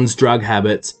and Bon's drug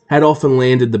habits had often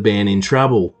landed the band in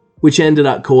trouble, which ended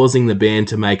up causing the band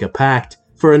to make a pact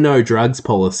for a no-drugs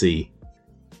policy.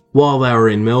 While they were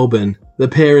in Melbourne, the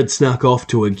pair had snuck off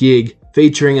to a gig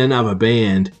featuring another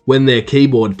band when their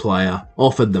keyboard player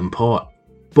offered them pot.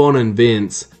 Bon and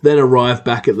Vince then arrived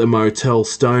back at the motel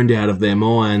stoned out of their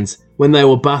minds when they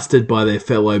were busted by their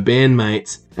fellow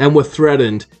bandmates and were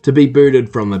threatened to be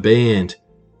booted from the band.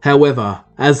 However,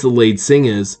 as the lead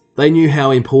singers, they knew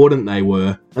how important they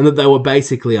were and that they were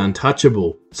basically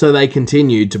untouchable, so they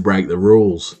continued to break the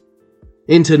rules.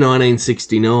 Into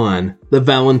 1969, the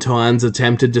Valentines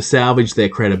attempted to salvage their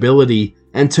credibility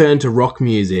and turned to rock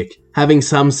music, having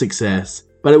some success,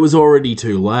 but it was already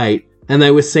too late, and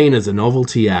they were seen as a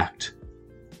novelty act.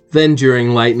 Then during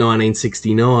late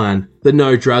 1969, the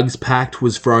No Drugs Pact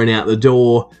was thrown out the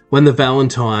door when the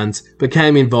Valentines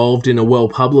became involved in a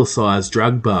well-publicised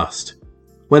drug bust.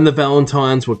 When the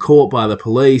Valentines were caught by the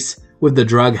police with the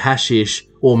drug hashish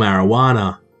or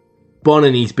marijuana. Bon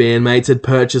and his bandmates had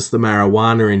purchased the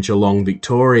marijuana in Geelong,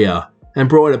 Victoria, and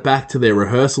brought it back to their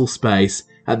rehearsal space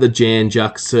at the Jan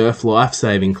Juk Surf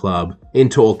Lifesaving Club in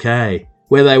Torquay,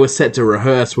 where they were set to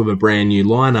rehearse with a brand new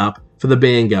lineup for the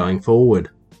band going forward.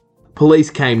 Police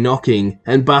came knocking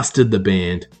and busted the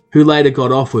band, who later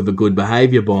got off with a good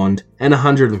behaviour bond and a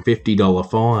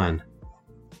 $150 fine.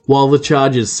 While the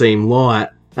charges seemed light,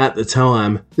 at the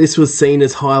time, this was seen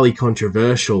as highly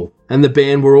controversial, and the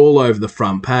band were all over the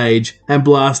front page and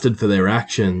blasted for their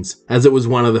actions, as it was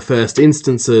one of the first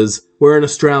instances where an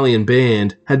Australian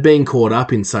band had been caught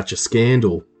up in such a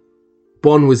scandal.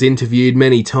 Bon was interviewed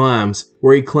many times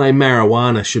where he claimed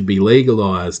marijuana should be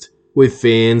legalised, with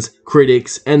fans,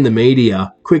 critics and the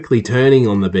media quickly turning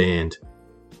on the band.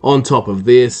 On top of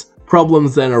this,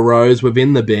 problems then arose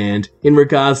within the band in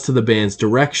regards to the band's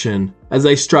direction as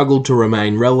they struggled to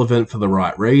remain relevant for the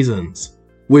right reasons,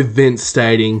 with Vince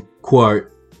stating, quote,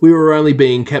 "We were only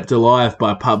being kept alive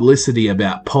by publicity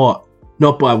about pot,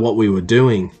 not by what we were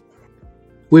doing."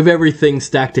 With everything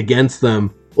stacked against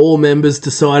them, all members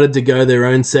decided to go their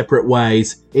own separate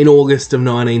ways in August of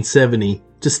 1970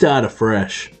 to start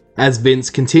afresh, as Vince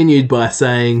continued by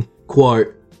saying,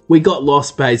 quote, "We got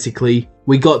lost basically,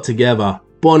 we got together.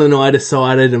 Bon and I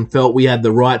decided and felt we had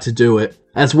the right to do it,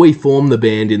 as we formed the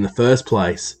band in the first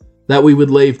place, that we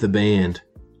would leave the band."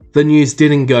 The news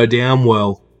didn't go down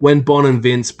well when Bon and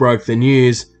Vince broke the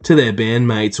news to their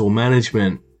bandmates or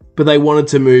management, but they wanted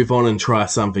to move on and try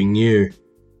something new.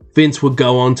 Vince would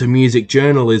go on to music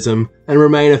journalism and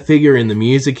remain a figure in the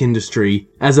music industry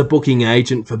as a booking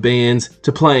agent for bands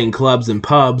to play in clubs and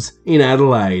pubs in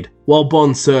Adelaide, while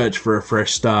Bon searched for a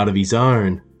fresh start of his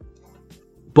own.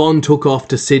 Bon took off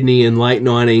to Sydney in late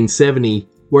 1970,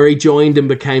 where he joined and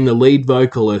became the lead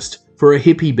vocalist for a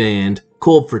hippie band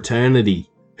called Fraternity,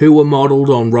 who were modelled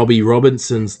on Robbie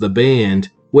Robinson's The Band,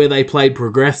 where they played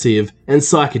progressive and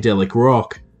psychedelic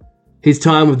rock. His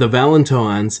time with the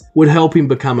Valentines would help him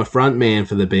become a frontman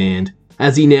for the band,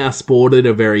 as he now sported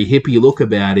a very hippie look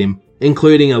about him,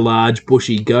 including a large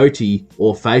bushy goatee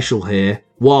or facial hair,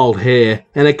 wild hair,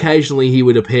 and occasionally he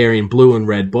would appear in blue and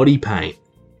red body paint.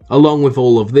 Along with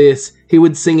all of this, he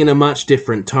would sing in a much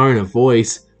different tone of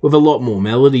voice, with a lot more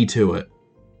melody to it.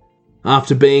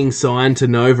 After being signed to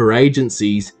Nova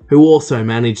Agencies, who also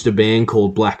managed a band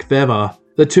called Black Feather,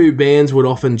 the two bands would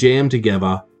often jam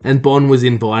together, and Bon was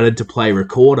invited to play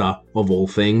recorder, of all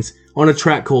things, on a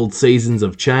track called Seasons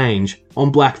of Change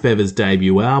on Black Feather's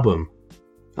debut album.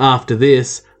 After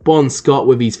this, Bon Scott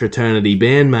with his Fraternity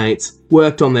bandmates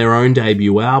worked on their own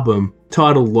debut album,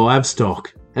 titled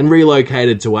Livestock, and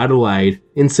relocated to Adelaide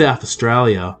in South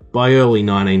Australia by early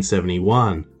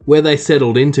 1971, where they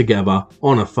settled in together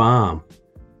on a farm.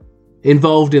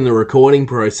 Involved in the recording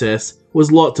process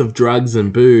was lots of drugs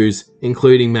and booze,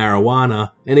 including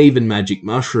marijuana and even magic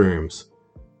mushrooms.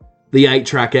 The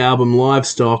 8-track album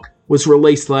Livestock was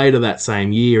released later that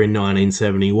same year in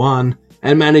 1971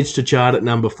 and managed to chart at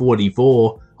number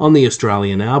 44 on the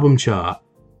Australian album chart.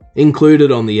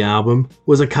 Included on the album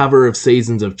was a cover of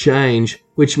Seasons of Change,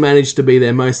 which managed to be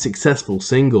their most successful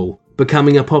single,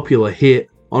 becoming a popular hit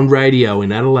on radio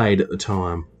in Adelaide at the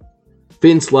time.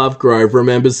 Vince Lovegrove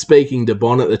remembers speaking to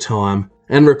Bon at the time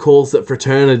and recalls that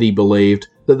Fraternity believed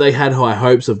that they had high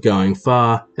hopes of going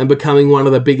far and becoming one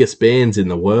of the biggest bands in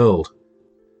the world.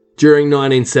 During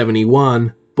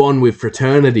 1971, Bon with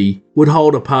Fraternity would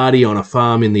hold a party on a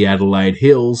farm in the Adelaide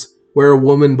Hills where a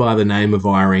woman by the name of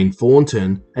Irene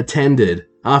Thornton attended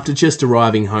after just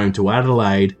arriving home to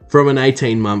Adelaide from an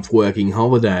 18-month working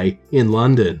holiday in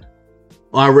London.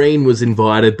 Irene was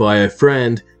invited by her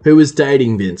friend who was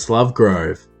dating Vince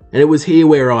Lovegrove, and it was here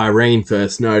where Irene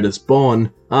first noticed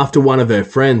Bon after one of her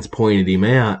friends pointed him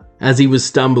out as he was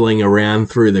stumbling around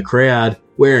through the crowd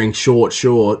wearing short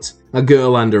shorts, a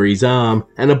girl under his arm,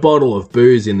 and a bottle of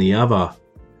booze in the other.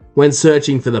 When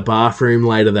searching for the bathroom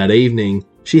later that evening,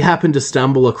 she happened to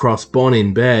stumble across Bon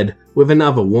in bed with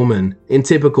another woman, in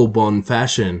typical Bon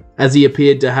fashion, as he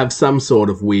appeared to have some sort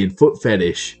of weird foot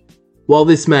fetish. While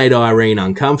this made Irene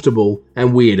uncomfortable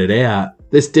and weirded out,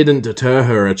 this didn't deter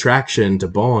her attraction to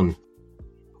Bon.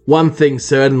 One thing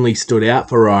certainly stood out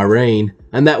for Irene,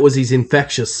 and that was his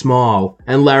infectious smile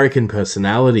and larrikin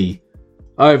personality.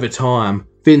 Over time,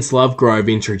 Vince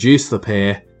Lovegrove introduced the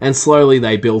pair, and slowly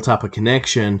they built up a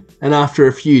connection, and after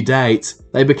a few dates,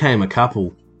 they became a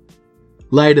couple.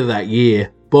 Later that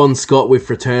year, Bon Scott with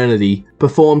Fraternity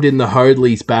performed in the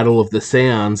Hoadley's Battle of the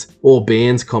Sounds, or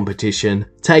bands competition,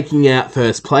 taking out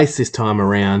first place this time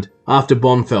around, after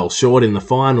Bon fell short in the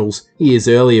finals years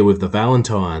earlier with the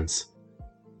Valentines.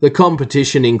 The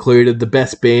competition included the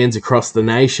best bands across the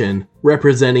nation,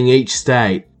 representing each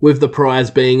state, with the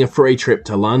prize being a free trip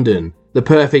to London, the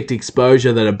perfect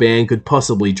exposure that a band could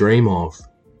possibly dream of.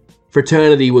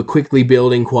 Fraternity were quickly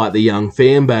building quite the young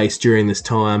fan base during this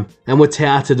time, and were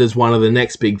touted as one of the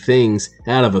next big things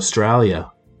out of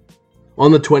Australia.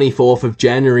 On the 24th of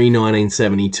January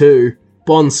 1972,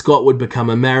 Bon Scott would become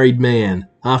a married man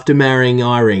after marrying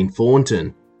Irene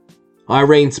Thornton.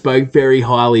 Irene spoke very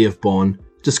highly of Bon,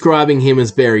 describing him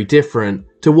as very different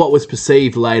to what was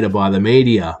perceived later by the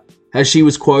media, as she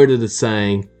was quoted as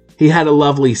saying, "He had a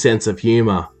lovely sense of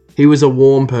humour. He was a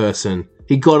warm person.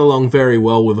 He got along very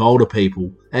well with older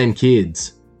people and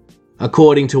kids."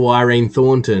 According to Irene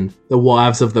Thornton, the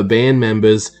wives of the band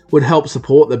members would help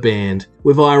support the band,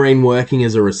 with Irene working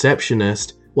as a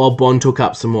receptionist, while Bon took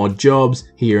up some odd jobs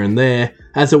here and there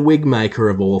as a wig maker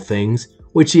of all things,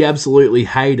 which he absolutely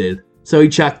hated, so he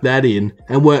chucked that in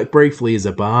and worked briefly as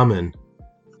a barman.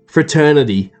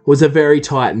 Fraternity was a very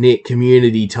tight-knit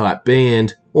community-type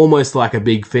band, almost like a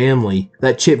big family,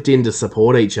 that chipped in to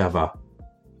support each other.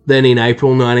 Then in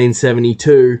April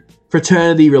 1972,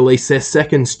 Fraternity released their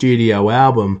second studio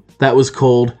album that was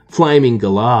called Flaming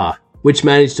Galah, which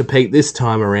managed to peak this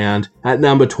time around at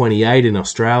number 28 in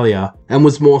Australia and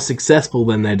was more successful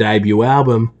than their debut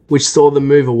album, which saw them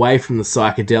move away from the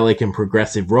psychedelic and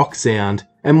progressive rock sound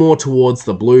and more towards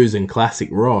the blues and classic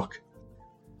rock.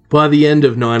 By the end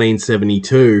of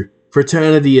 1972,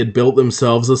 Fraternity had built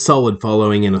themselves a solid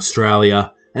following in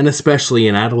Australia, and especially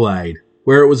in Adelaide,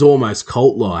 where it was almost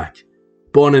cult-like.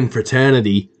 Bon and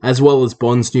Fraternity, as well as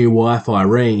Bon's new wife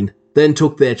Irene, then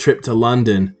took their trip to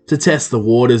London to test the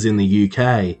waters in the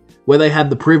UK, where they had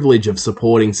the privilege of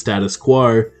supporting Status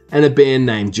Quo and a band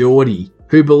named Geordie,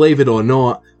 who, believe it or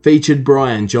not, featured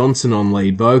Brian Johnson on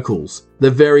lead vocals,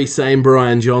 the very same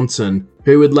Brian Johnson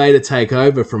who would later take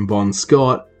over from Bon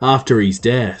Scott after his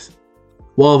death.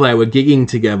 While they were gigging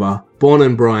together, Bon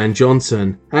and Brian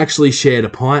Johnson actually shared a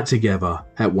pint together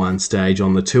at one stage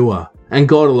on the tour, and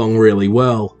got along really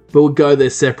well, but would go their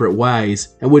separate ways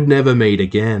and would never meet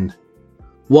again.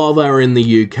 While they were in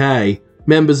the UK,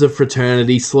 members of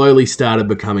Fraternity slowly started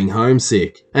becoming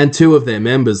homesick, and two of their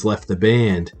members left the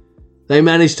band. They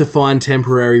managed to find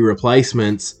temporary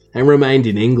replacements and remained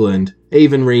in England,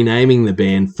 even renaming the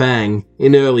band Fang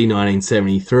in early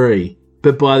 1973.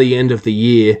 But by the end of the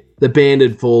year, the band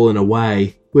had fallen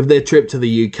away, with their trip to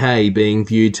the UK being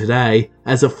viewed today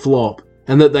as a flop,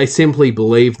 and that they simply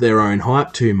believed their own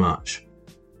hype too much.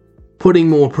 Putting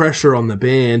more pressure on the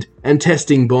band and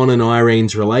testing Bon and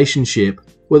Irene's relationship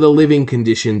were the living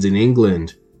conditions in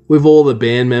England, with all the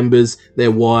band members,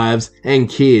 their wives and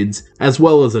kids, as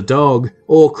well as a dog,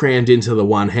 all crammed into the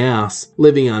one house,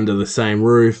 living under the same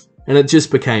roof, and it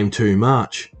just became too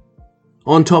much.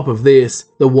 On top of this,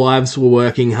 the wives were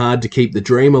working hard to keep the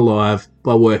dream alive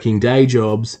by working day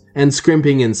jobs and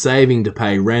scrimping and saving to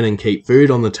pay rent and keep food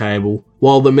on the table,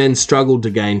 while the men struggled to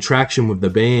gain traction with the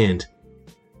band.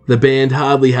 The band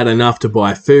hardly had enough to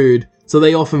buy food, so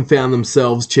they often found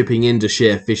themselves chipping in to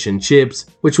share fish and chips,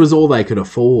 which was all they could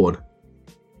afford.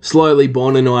 Slowly,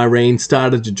 Bon and Irene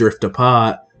started to drift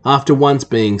apart after once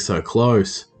being so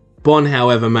close. Bon,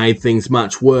 however, made things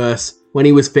much worse when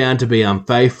he was found to be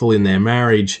unfaithful in their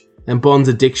marriage, and Bon's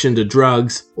addiction to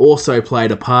drugs also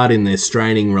played a part in their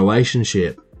straining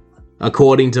relationship.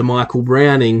 According to Michael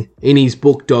Browning, in his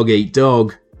book Dog Eat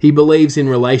Dog, he believes in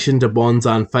relation to Bon's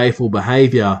unfaithful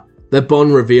behaviour that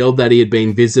Bon revealed that he had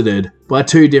been visited by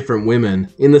two different women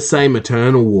in the same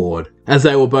maternal ward, as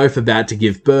they were both about to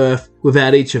give birth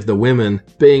without each of the women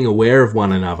being aware of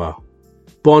one another.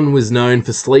 Bon was known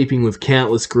for sleeping with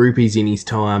countless groupies in his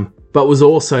time, but was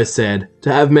also said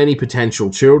to have many potential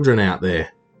children out there,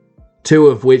 two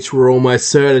of which were almost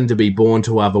certain to be born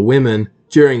to other women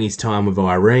during his time with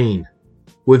Irene.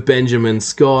 with Benjamin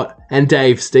Scott and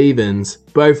Dave Stevens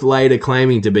both later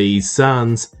claiming to be his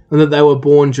sons and that they were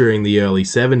born during the early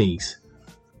 70s.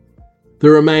 The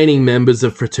remaining members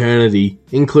of fraternity,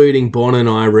 including Bon and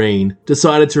Irene,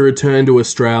 decided to return to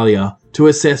Australia to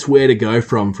assess where to go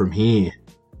from here.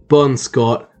 Bon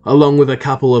Scott, along with a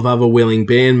couple of other willing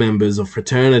band members of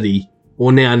fraternity,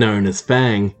 or now known as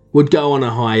Fang, would go on a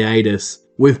hiatus,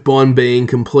 with Bon being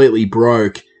completely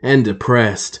broke and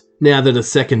depressed now that a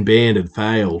second band had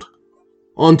failed.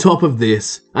 On top of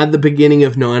this, at the beginning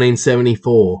of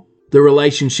 1974, the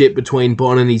relationship between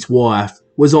Bon and his wife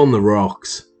was on the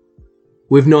rocks.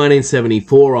 With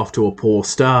 1974 off to a poor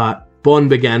start, Bon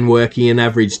began working an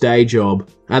average day job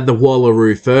at the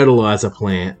Wallaroo fertiliser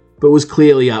plant, but was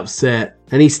clearly upset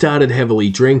and he started heavily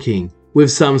drinking, with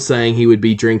some saying he would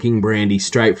be drinking brandy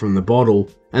straight from the bottle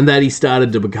and that he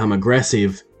started to become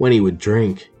aggressive when he would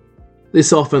drink.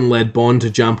 This often led Bon to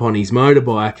jump on his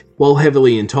motorbike while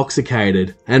heavily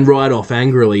intoxicated and ride off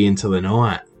angrily into the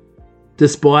night.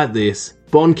 Despite this,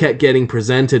 Bon kept getting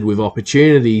presented with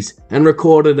opportunities and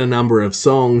recorded a number of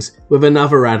songs with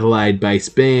another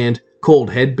Adelaide-based band called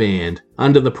Headband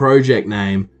under the project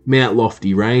name Mount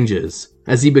Lofty Rangers,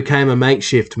 as he became a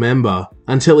makeshift member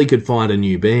until he could find a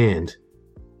new band.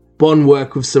 Bon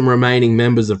worked with some remaining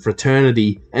members of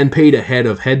fraternity and Peter Head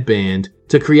of Headband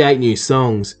to create new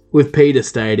songs, with Peter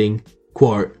stating,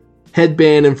 quote,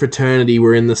 "Headband and fraternity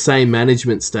were in the same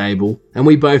management stable and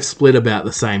we both split about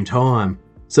the same time,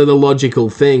 so the logical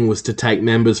thing was to take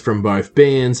members from both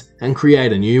bands and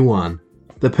create a new one.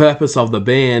 The purpose of the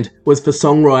band was for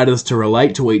songwriters to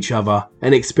relate to each other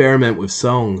and experiment with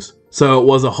songs, so it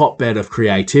was a hotbed of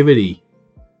creativity."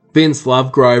 Vince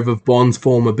Lovegrove of Bon's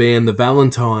former band The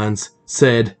Valentines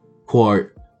said, quote,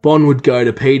 "Bon would go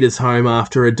to Peter's home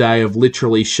after a day of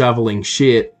literally shoveling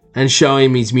shit and show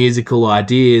him his musical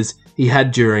ideas he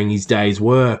had during his day's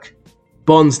work.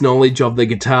 Bon's knowledge of the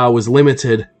guitar was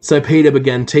limited, so Peter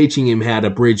began teaching him how to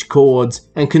bridge chords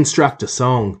and construct a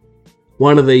song.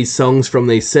 One of these songs from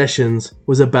these sessions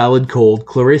was a ballad called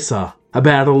Clarissa,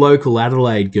 about a local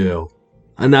Adelaide girl.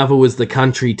 Another was the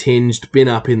country-tinged Been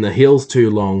Up in the Hills Too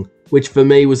Long, which for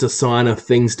me was a sign of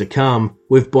things to come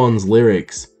with Bon's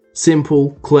lyrics.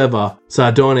 Simple, clever,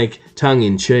 sardonic,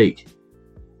 tongue-in-cheek.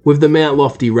 With the Mount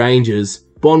Lofty Rangers,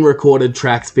 Bon recorded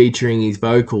tracks featuring his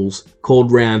vocals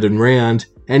called Round and Round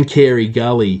and Carey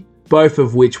Gully, both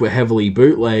of which were heavily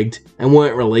bootlegged and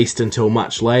weren't released until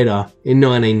much later in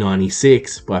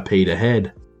 1996 by Peter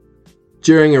Head.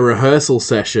 During a rehearsal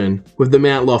session with the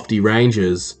Mount Lofty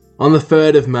Rangers, on the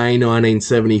 3rd of May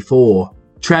 1974,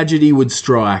 tragedy would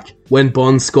strike when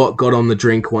Bon Scott got on the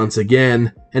drink once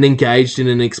again and engaged in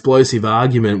an explosive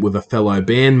argument with a fellow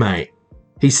bandmate.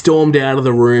 He stormed out of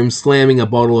the room slamming a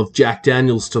bottle of Jack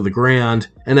Daniels to the ground,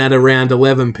 and at around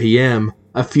 11 PM,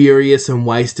 a furious and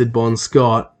wasted Bon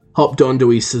Scott hopped onto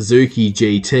his Suzuki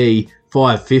GT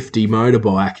 550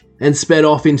 motorbike and sped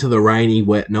off into the rainy,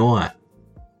 wet night.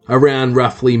 Around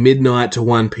roughly midnight to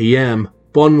 1 PM,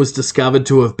 Bon was discovered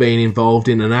to have been involved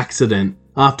in an accident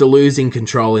after losing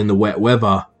control in the wet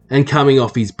weather and coming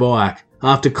off his bike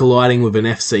after colliding with an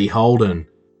FC Holden.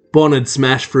 Bon had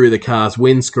smashed through the car's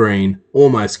windscreen,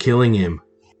 almost killing him.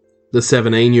 The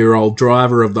 17-year-old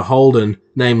driver of the Holden,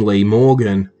 named Lee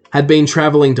Morgan, had been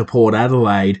travelling to Port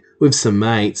Adelaide with some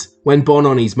mates when Bon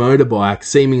on his motorbike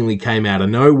seemingly came out of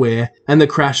nowhere and the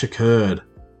crash occurred.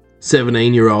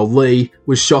 17-year-old Lee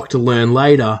was shocked to learn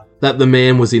later that the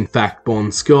man was in fact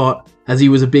Bon Scott, as he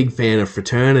was a big fan of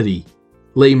fraternity.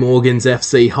 Lee Morgan's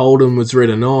FC Holden was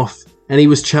written off, and he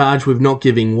was charged with not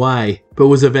giving way, but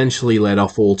was eventually let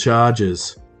off all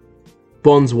charges.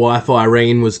 Bon's wife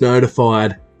Irene was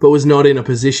notified, but was not in a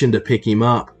position to pick him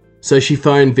up, so she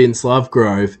phoned Vince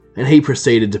Lovegrove, and he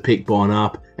proceeded to pick Bon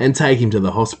up and take him to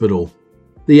the hospital.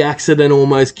 The accident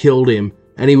almost killed him,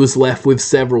 and he was left with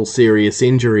several serious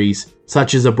injuries,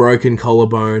 such as a broken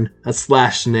collarbone, a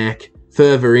slashed neck,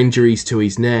 further injuries to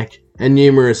his neck, and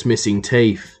numerous missing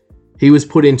teeth. He was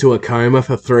put into a coma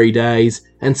for 3 days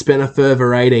and spent a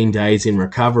further 18 days in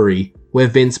recovery, where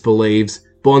Vince believes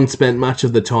Bon spent much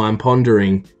of the time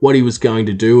pondering what he was going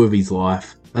to do with his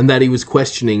life, and that he was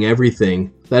questioning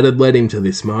everything that had led him to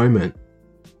this moment.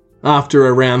 After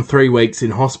around 3 weeks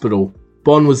in hospital,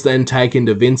 Bon was then taken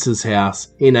to Vince's house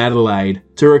in Adelaide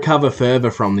to recover further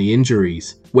from the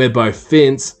injuries, where both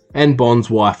Vince and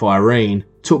Bon's wife Irene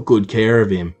took good care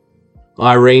of him.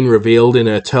 Irene revealed in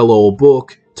her tell-all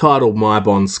book, titled My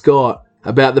Bon Scott,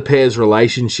 about the pair's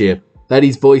relationship, that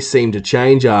his voice seemed to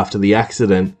change after the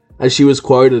accident, as she was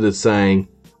quoted as saying,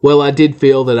 "Well, I did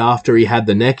feel that after he had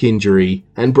the neck injury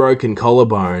and broken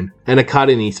collarbone and a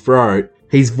cut in his throat,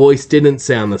 His voice didn't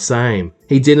sound the same.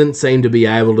 He didn't seem to be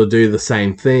able to do the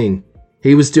same thing.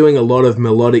 He was doing a lot of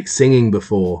melodic singing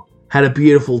before, had a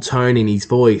beautiful tone in his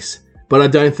voice, but I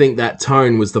don't think that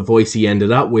tone was the voice he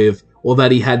ended up with, or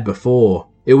that he had before.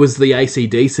 It was the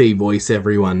AC/DC voice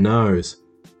everyone knows.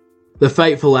 The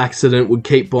fateful accident would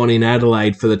keep Bon in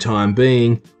Adelaide for the time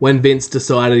being, when Vince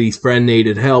decided his friend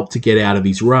needed help to get out of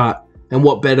his rut, and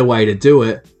what better way to do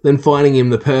it than finding him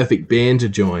the perfect band to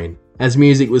join, as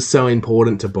music was so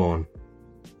important to Bon.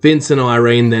 Vince and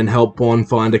Irene then helped Bon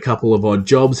find a couple of odd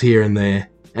jobs here and there,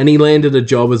 and he landed a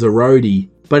job as a roadie,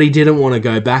 but he didn't want to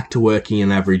go back to working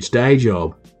an average day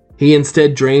job. He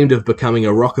instead dreamed of becoming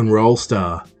a rock and roll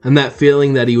star, and that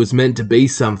feeling that he was meant to be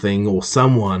something or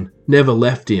someone never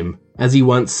left him, as he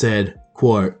once said,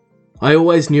 quote, "I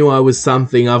always knew I was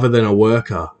something other than a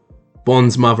worker."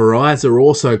 Bon's mother Isa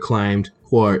also claimed,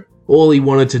 quote, "All he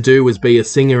wanted to do was be a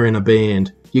singer in a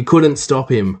band. You couldn't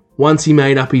stop him. Once he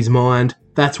made up his mind,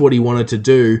 that's what he wanted to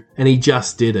do, and he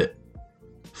just did it."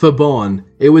 For Bon,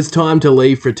 it was time to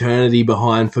leave fraternity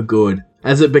behind for good,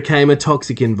 as it became a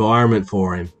toxic environment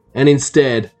for him, and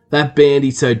instead, that band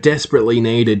he so desperately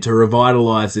needed to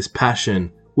revitalise this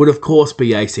passion would of course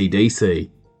be AC/DC.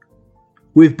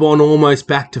 With Bon almost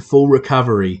back to full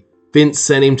recovery, Vince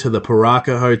sent him to the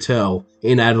Paraka Hotel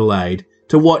in Adelaide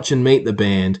to watch and meet the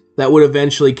band that would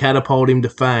eventually catapult him to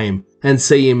fame and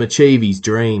see him achieve his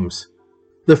dreams.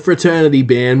 The fraternity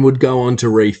band would go on to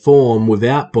reform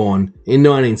without Bon in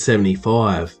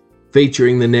 1975,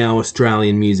 featuring the now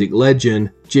Australian music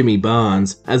legend Jimmy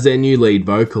Barnes as their new lead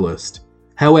vocalist.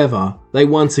 However, they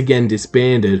once again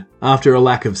disbanded after a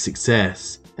lack of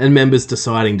success, and members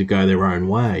deciding to go their own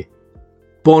way.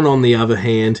 Bon, on the other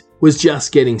hand, was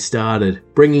just getting started,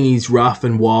 bringing his rough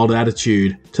and wild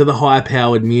attitude to the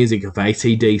high-powered music of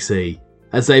AC/DC,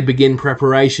 as they begin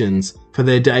preparations for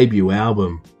their debut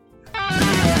album.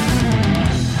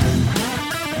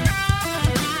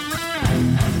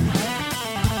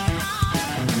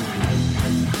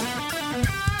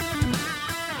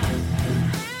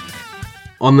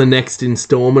 On the next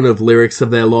instalment of Lyrics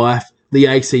of Their Life, the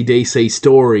AC/DC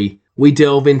story, we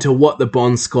delve into what the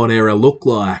Bon Scott era looked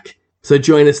like, so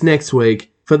join us next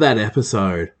week for that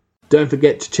episode. Don't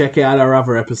forget to check out our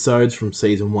other episodes from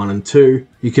Season 1 and 2.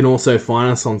 You can also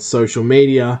find us on social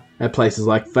media at places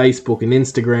like Facebook and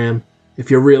Instagram. If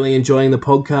you're really enjoying the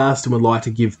podcast and would like to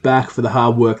give back for the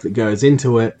hard work that goes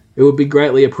into it, it would be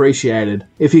greatly appreciated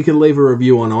if you could leave a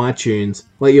review on iTunes,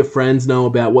 let your friends know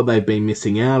about what they've been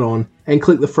missing out on, and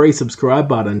click the free subscribe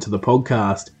button to the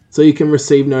podcast so you can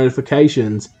receive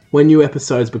notifications when new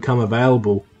episodes become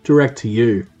available direct to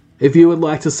you. If you would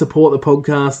like to support the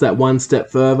podcast that one step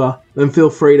further, then feel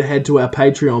free to head to our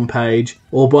Patreon page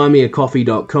or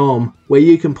buymeacoffee.com, where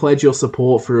you can pledge your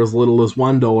support for as little as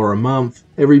 $1 a month.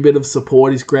 Every bit of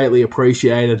support is greatly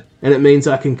appreciated, and it means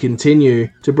I can continue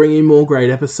to bring you more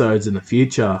great episodes in the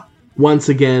future. Once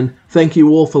again, thank you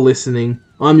all for listening.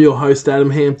 I'm your host Adam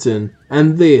Hampton,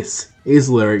 and this is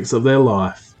Lyrics of Their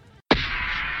Life.